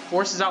something that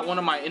forces out one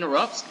of my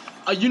interrupts.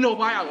 You know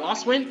why I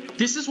lost win?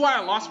 This is why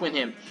I lost win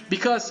him.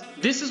 Because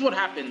this is what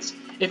happens.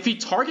 If he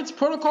targets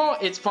protocol,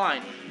 it's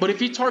fine. But if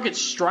he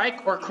targets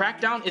strike or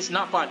crackdown, it's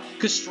not fine.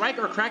 Because strike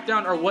or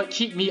crackdown are what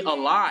keep me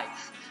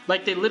alive.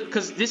 Like they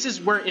because this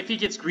is where if he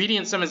gets greedy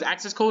and summons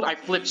access code, I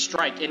flip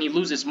strike and he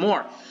loses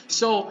more.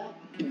 So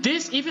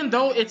this, even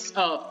though it's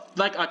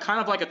like a kind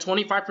of like a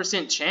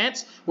 25%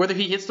 chance whether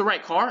he hits the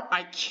right card,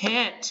 I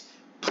can't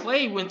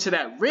play into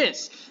that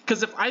risk,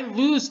 because if I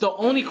lose the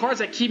only cards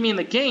that keep me in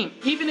the game,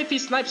 even if he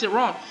snipes it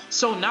wrong,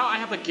 so now I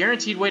have a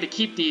guaranteed way to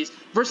keep these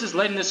versus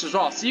letting this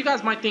resolve. So you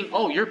guys might think,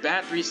 oh, you're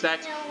bad 3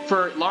 stacks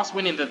for lost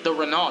winning the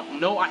Renault.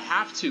 No, I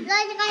have to,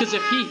 because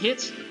if he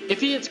hits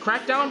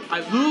crackdown,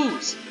 I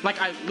lose.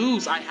 Like I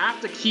lose. I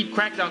have to keep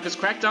crackdown because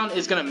crackdown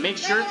is gonna make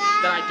sure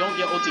that I don't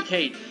get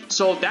OTK'd.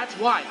 So that's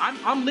why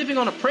I'm living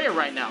on a prayer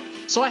right now.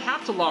 So I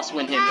have to lost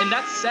win him, and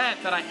that's sad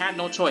that I had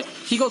no choice.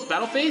 He goes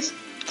battle phase.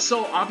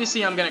 So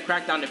obviously I'm gonna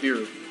crack down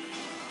Nibiru,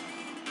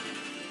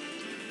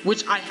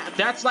 which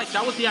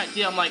that was the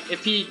idea. I'm like,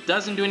 if he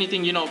doesn't do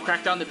anything, you know,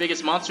 crack down the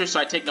biggest monster, so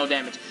I take no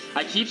damage.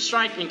 I keep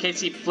strike in case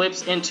he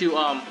flips into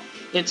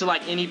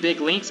like any big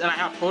links, and I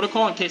have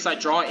protocol in case I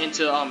draw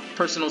into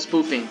personal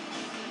spoofing.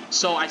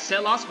 So I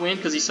set lost win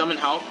because he summoned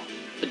help.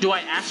 Do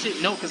I ash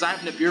it? No, because I have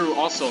Nibiru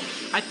also.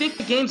 I think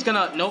the game's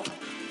gonna nope.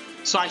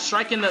 So I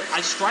strike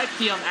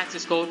the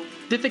access code.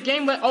 Did the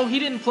game let... Oh, he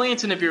didn't play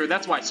into Nibiru.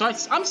 That's why. So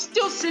I'm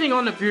still sitting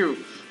on Nibiru.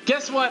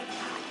 Guess what?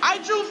 I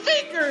drew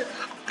Faker.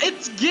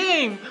 It's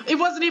game. It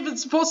wasn't even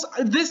supposed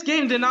to... This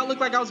game did not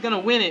look like I was going to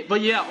win it. But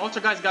yeah,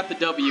 ALTERGEIST got the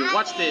W.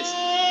 Watch this.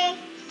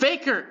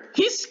 Faker.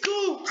 He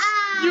scoops.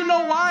 You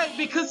know why?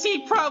 Because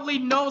he probably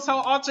knows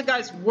how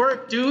ALTERGEIST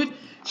work, dude.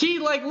 He,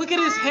 like, look at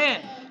his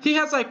hand. He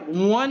has, like,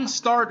 1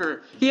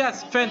 starter. He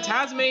has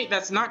Phantasmate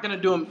that's not going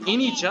to do him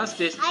any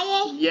justice.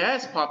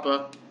 Yes,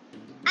 Papa.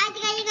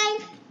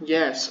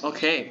 Yes,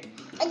 okay.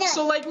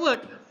 So, like,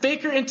 look.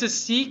 Faker into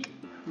Seek,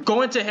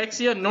 go into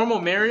Hexia,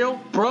 normal Mario.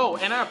 Bro,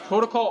 and I have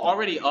Protocol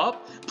already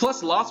up.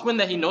 Plus Lost Win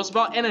that he knows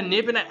about. And a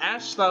Nib and an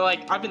Ash that,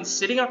 like, I've been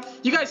sitting on.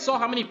 You guys saw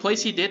how many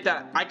plays he did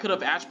that I could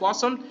have Ash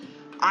Blossomed.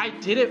 I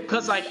did it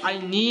because, like, I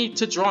need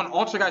to draw an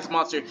ALTERGEIST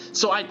monster.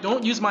 So I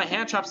don't use my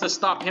hand traps to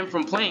stop him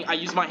from playing. I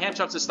use my hand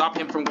traps to stop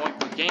him from going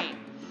for game.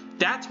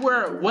 That's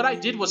where what I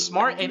did was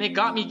smart, and it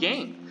got me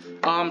game.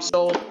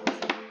 So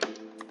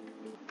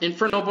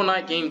Infernoble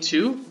Knight game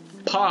 2.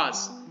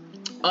 Pause.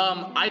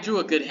 I drew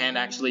a good hand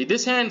actually.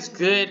 This hand's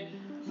good,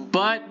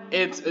 but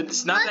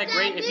it's not that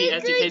great if he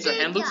SDKs or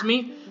hand loops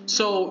me.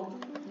 So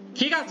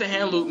he got to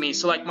hand loop me.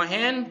 So like my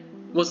hand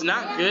was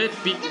not good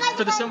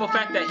for the simple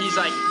fact that he's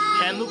like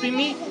hand looping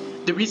me.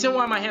 The reason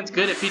why my hand's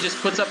good if he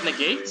just puts up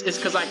negates is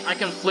because I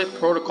can flip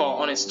protocol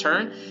on his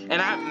turn,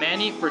 and I have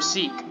Manny for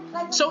Seek.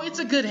 So it's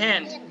a good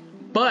hand,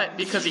 but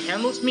because he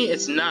hand loops me,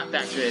 it's not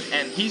that good,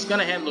 and he's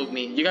gonna hand loop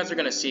me. You guys are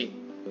gonna see.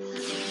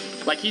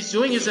 Like he's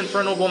doing his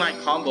Infernoble Knight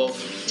combo.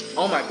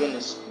 Oh my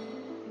goodness.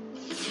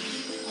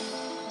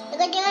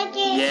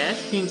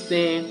 Yes,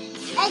 Kingston.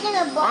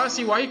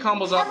 Honestly, while he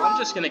combos up, I'm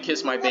just gonna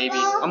kiss my baby.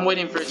 I'm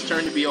waiting for his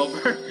turn to be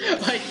over.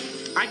 Like,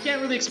 I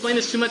can't really explain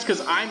this too much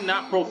because I'm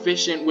not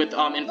proficient with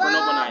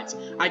Infernoble Knights.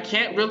 I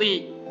can't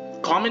really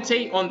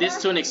commentate on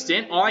this to an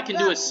extent. All I can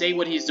do is say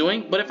what he's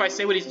doing. But if I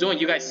say what he's doing,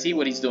 you guys see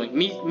what he's doing.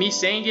 Me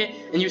saying it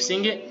and you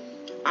seeing it,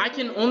 I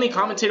can only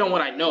commentate on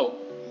what I know.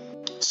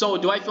 So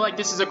do I feel like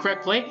this is a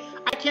correct play?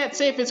 I can't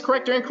say if it's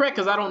correct or incorrect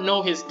because I don't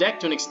know his deck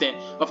to an extent.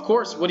 Of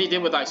course, what he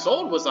did with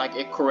Isolde was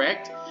like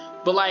correct.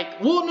 But like,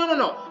 well,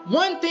 no.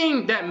 One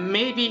thing that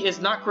maybe is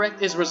not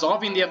correct is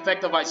resolving the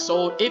effect of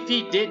Isolde if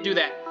he did do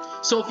that.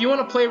 So if you want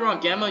to play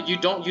around Gamma, you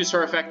don't use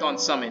her effect on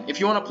Summon. If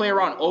you want to play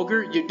around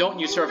Ogre, you don't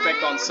use her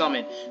effect on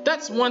Summon.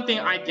 That's one thing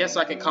I guess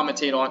I can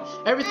commentate on.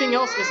 Everything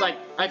else is like,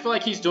 I feel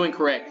like he's doing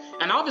correct.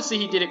 And obviously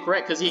he did it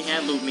correct because he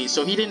hand looped me,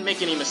 so he didn't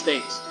make any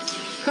mistakes.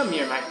 Come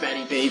here, my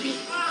fatty baby.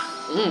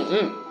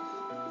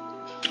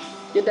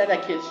 Get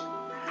that kiss.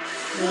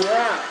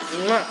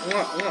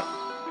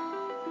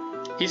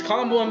 He's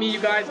comboing me, you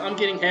guys. I'm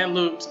getting hand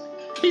looped.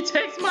 He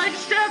takes my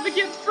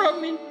extravagance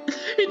from me.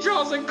 He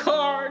draws a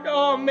card.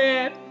 Oh,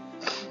 man.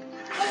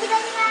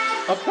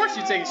 Of course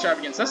you take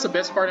extravagance. That's the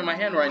best card in my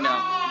hand right now.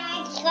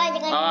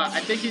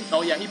 I think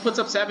he puts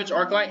up Savage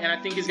Arclight, and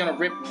I think he's going to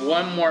rip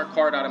one more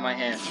card out of my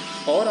hand.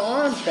 Hold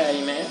on,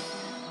 fatty man.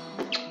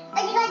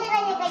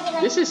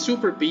 This is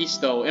super beast,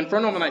 though.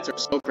 Infernoble Knights are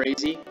so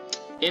crazy.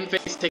 In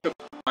face, take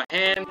my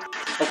hand.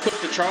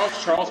 Equip the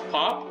Charles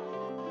pop.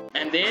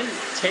 And then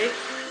take...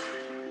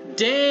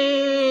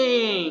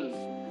 Dang!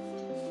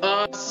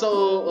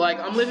 So, like,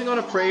 I'm living on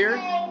a prayer.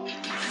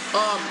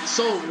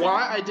 So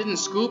why I didn't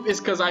scoop is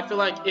because I feel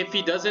like if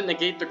he doesn't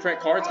negate the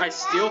correct cards, I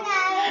still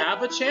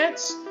have a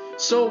chance.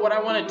 So what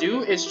I want to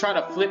do is try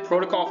to flip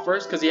Protocol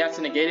first because he has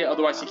to negate it,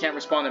 otherwise he can't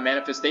respond to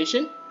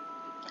Manifestation.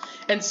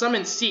 And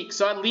summon Seek,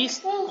 so at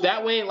least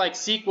that way, like,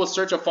 Seek will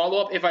search a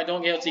follow-up if I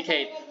don't get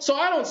LTK'd. So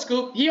I don't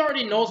scoop. He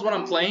already knows what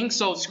I'm playing,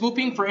 so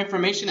scooping for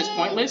information is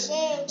pointless.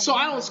 So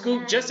I don't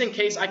scoop just in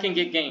case I can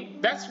get game.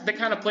 That's the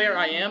kind of player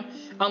I am.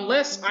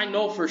 Unless I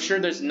know for sure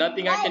there's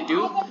nothing I can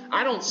do,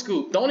 I don't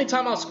scoop. The only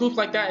time I'll scoop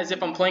like that is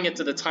if I'm playing it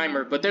to the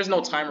timer, but there's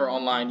no timer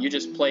online. You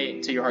just play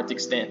it to your heart's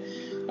extent.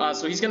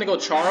 So he's going to go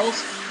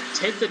Charles,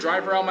 take the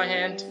driver out of my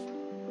hand,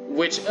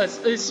 which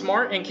is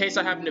smart in case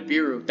I have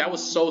Nibiru. That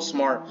was so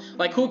smart.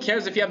 Like, who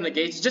cares if you have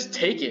negates? Just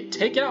take it.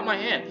 Take it out of my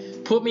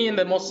hand. Put me in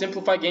the most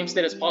simplified game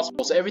state as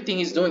possible. So everything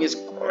he's doing is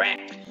crack.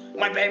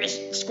 My baby's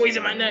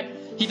squeezing my neck.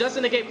 He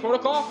doesn't negate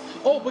Protocol.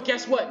 Oh, but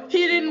guess what?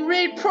 He didn't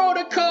read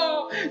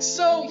Protocol.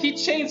 So he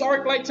chains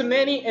Arclight to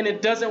Manny, and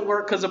it doesn't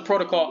work because of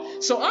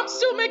Protocol. So I'm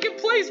still making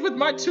plays with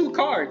my 2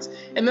 cards.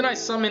 And then I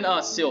summon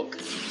Silk.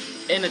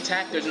 In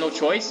attack, there's no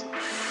choice.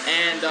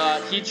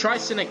 And he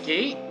tries to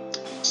negate.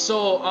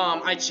 So,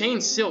 I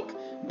chained Silk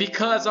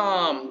because,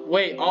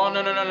 wait, oh,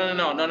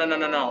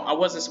 no, I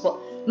wasn't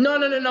supposed,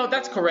 no,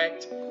 that's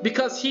correct,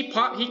 because he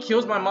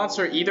kills my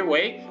monster either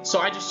way, so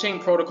I just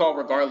chained Protocol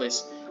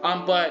regardless.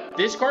 But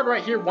this card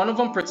right here, one of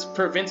them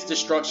prevents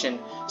destruction,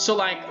 so,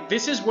 like,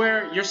 this is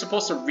where you're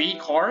supposed to read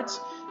cards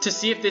to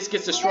see if this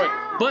gets destroyed.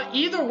 But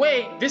either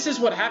way, this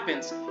is what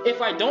happens.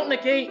 If I don't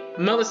negate,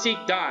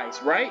 Meliseek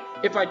dies, right?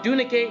 If I do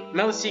negate,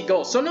 Meliseek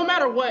goes. So no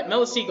matter what,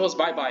 Meliseek goes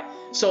bye-bye.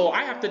 So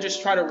I have to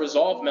just try to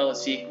resolve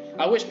Meliseek.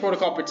 I wish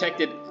Protocol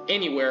protected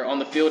anywhere on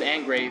the field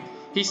and grave.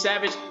 He's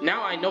Savage.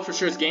 Now I know for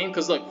sure it's game,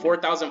 because look,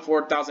 4,000,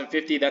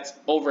 4,050, that's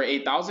over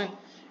 8,000.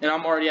 And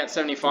I'm already at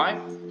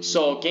 75.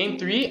 So game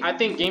 3, I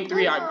think game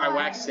 3 I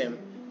waxed him.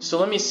 So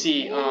let me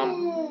see.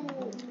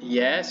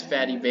 Yes,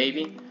 fatty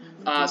baby.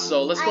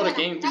 So let's go to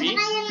game 3.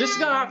 This is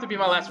gonna have to be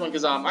my last one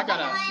because I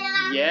gotta,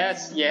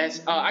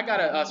 I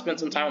gotta spend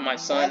some time with my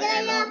son,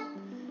 and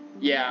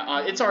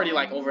it's already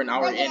like over an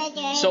hour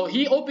in. So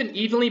he opened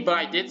evenly, but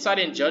I did side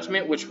in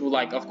Judgment, which will,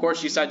 like, of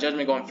course you side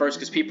Judgment going first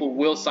because people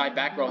will side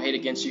back row hate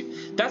against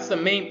you. That's the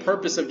main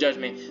purpose of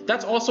Judgment.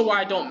 That's also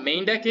why I don't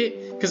main deck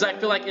it, because I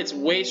feel like it's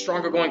way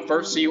stronger going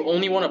first, so you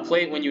only want to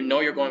play it when you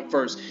know you're going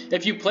first.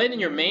 If you play it in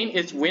your main,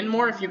 it's win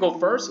more if you go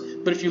first,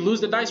 but if you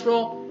lose the dice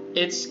roll,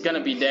 it's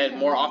gonna be dead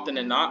more often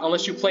than not,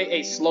 unless you play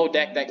a slow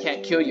deck that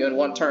can't kill you in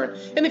one turn.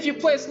 And if you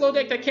play a slow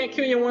deck that can't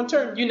kill you in one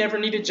turn, you never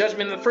needed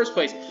Judgment in the first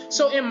place.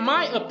 So in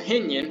my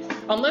opinion,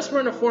 unless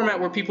we're in a format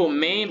where people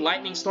main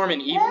Lightning Storm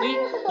and evenly,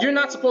 you're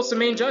not supposed to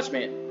main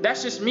Judgment.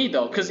 That's just me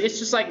though, because it's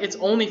just like, it's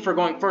only for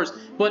going first.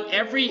 But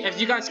as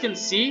you guys can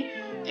see,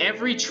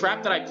 every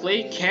trap that I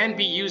play can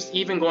be used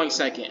even going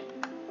second.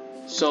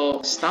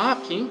 So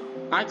stop, King.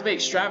 I activate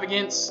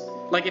Extravagance.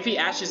 Like if he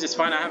ashes, it's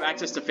fine. I have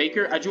access to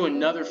Faker. I drew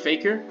another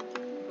Faker.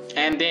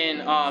 And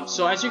then,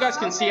 so as you guys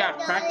can see, I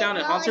have Crackdown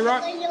and Haunted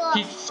Rock.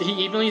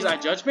 He evenly uses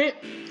Judgment.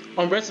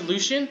 On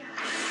Resolution,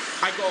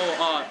 I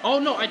go, oh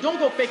no, I don't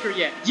go Faker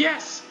yet.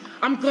 Yes!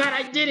 I'm glad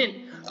I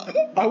didn't.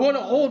 I want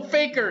to hold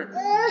Faker.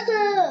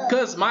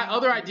 Because my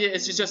other idea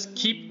is to just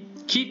keep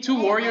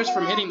 2 warriors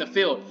from hitting the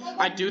field.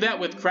 I do that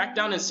with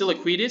Crackdown and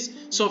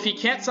Siliquides. So if he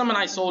can't summon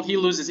Ice Hold, he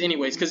loses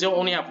anyways. Because he'll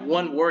only have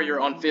 1 warrior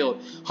on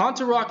field.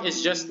 Haunted Rock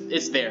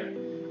is there.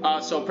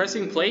 So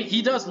pressing play,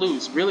 he does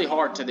lose really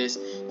hard to this.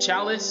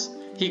 Chalice,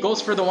 he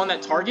goes for the one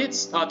that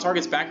targets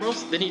back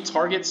rows. Then he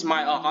targets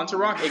my Haunted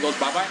Rock. It goes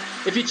bye-bye.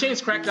 If he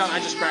chains Crackdown, I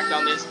just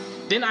Crackdown this.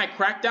 Then I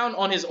Crackdown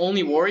on his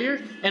only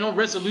warrior. And on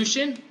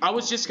Resolution, I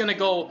was just going to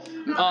go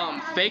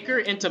Faker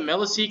into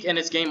Meliseek and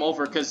it's game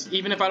over. Because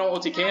even if I don't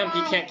OTK him,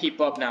 he can't keep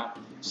up now.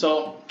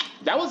 So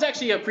that was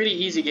actually a pretty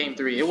easy game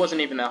 3. It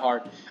wasn't even that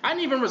hard. I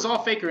didn't even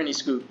resolve Faker any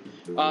scoop.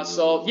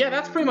 So yeah,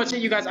 that's pretty much it,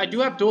 you guys. I do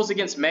have duels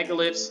against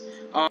Megaliths.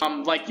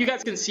 Like you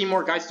guys can see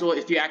more Geist Duel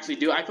if you actually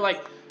do. I feel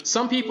like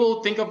some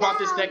people think about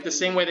this deck the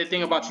same way they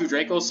think about True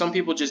Dracos. Some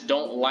people just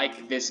don't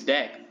like this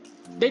deck.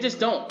 They just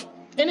don't.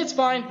 And it's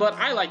fine, but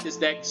I like this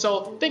deck.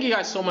 So thank you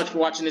guys so much for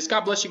watching this.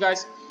 God bless you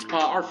guys.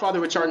 Our Father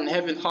which art in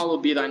heaven,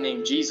 hallowed be thy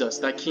name. Jesus,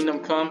 thy kingdom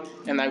come,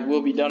 and thy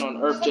will be done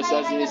on earth just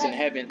as it is in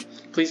heaven.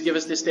 Please give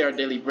us this day our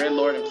daily bread,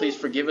 Lord, and please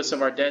forgive us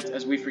of our debts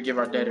as we forgive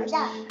our debtors.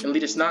 And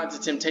lead us not into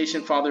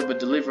temptation, Father, but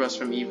deliver us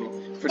from evil.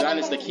 For thine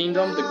is the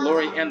kingdom, the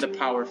glory, and the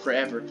power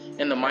forever.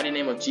 In the mighty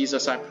name of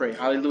Jesus I pray.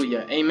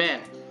 Hallelujah. Amen.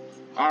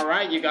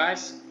 Alright, you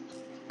guys.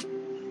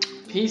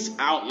 Peace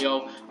out,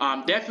 yo.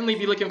 Definitely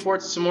be looking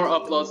forward to some more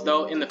uploads,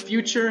 though, in the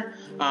future.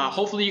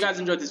 Hopefully you guys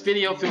enjoyed this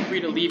video. Feel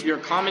free to leave your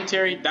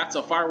commentary. That's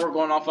a firework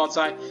going off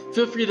outside.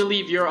 Feel free to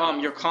leave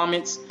your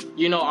comments.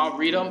 You know, I'll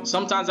read them.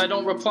 Sometimes I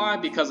don't reply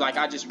because, like,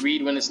 I just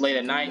read when it's late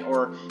at night.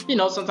 Or, you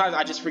know, sometimes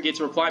I just forget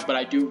to reply, but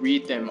I do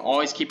read them.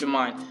 Always keep in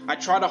mind. I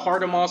try to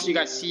heart them all so you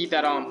guys see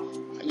that,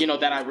 you know,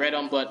 that I read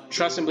them. But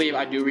trust and believe,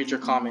 I do read your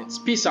comments.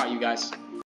 Peace out, you guys.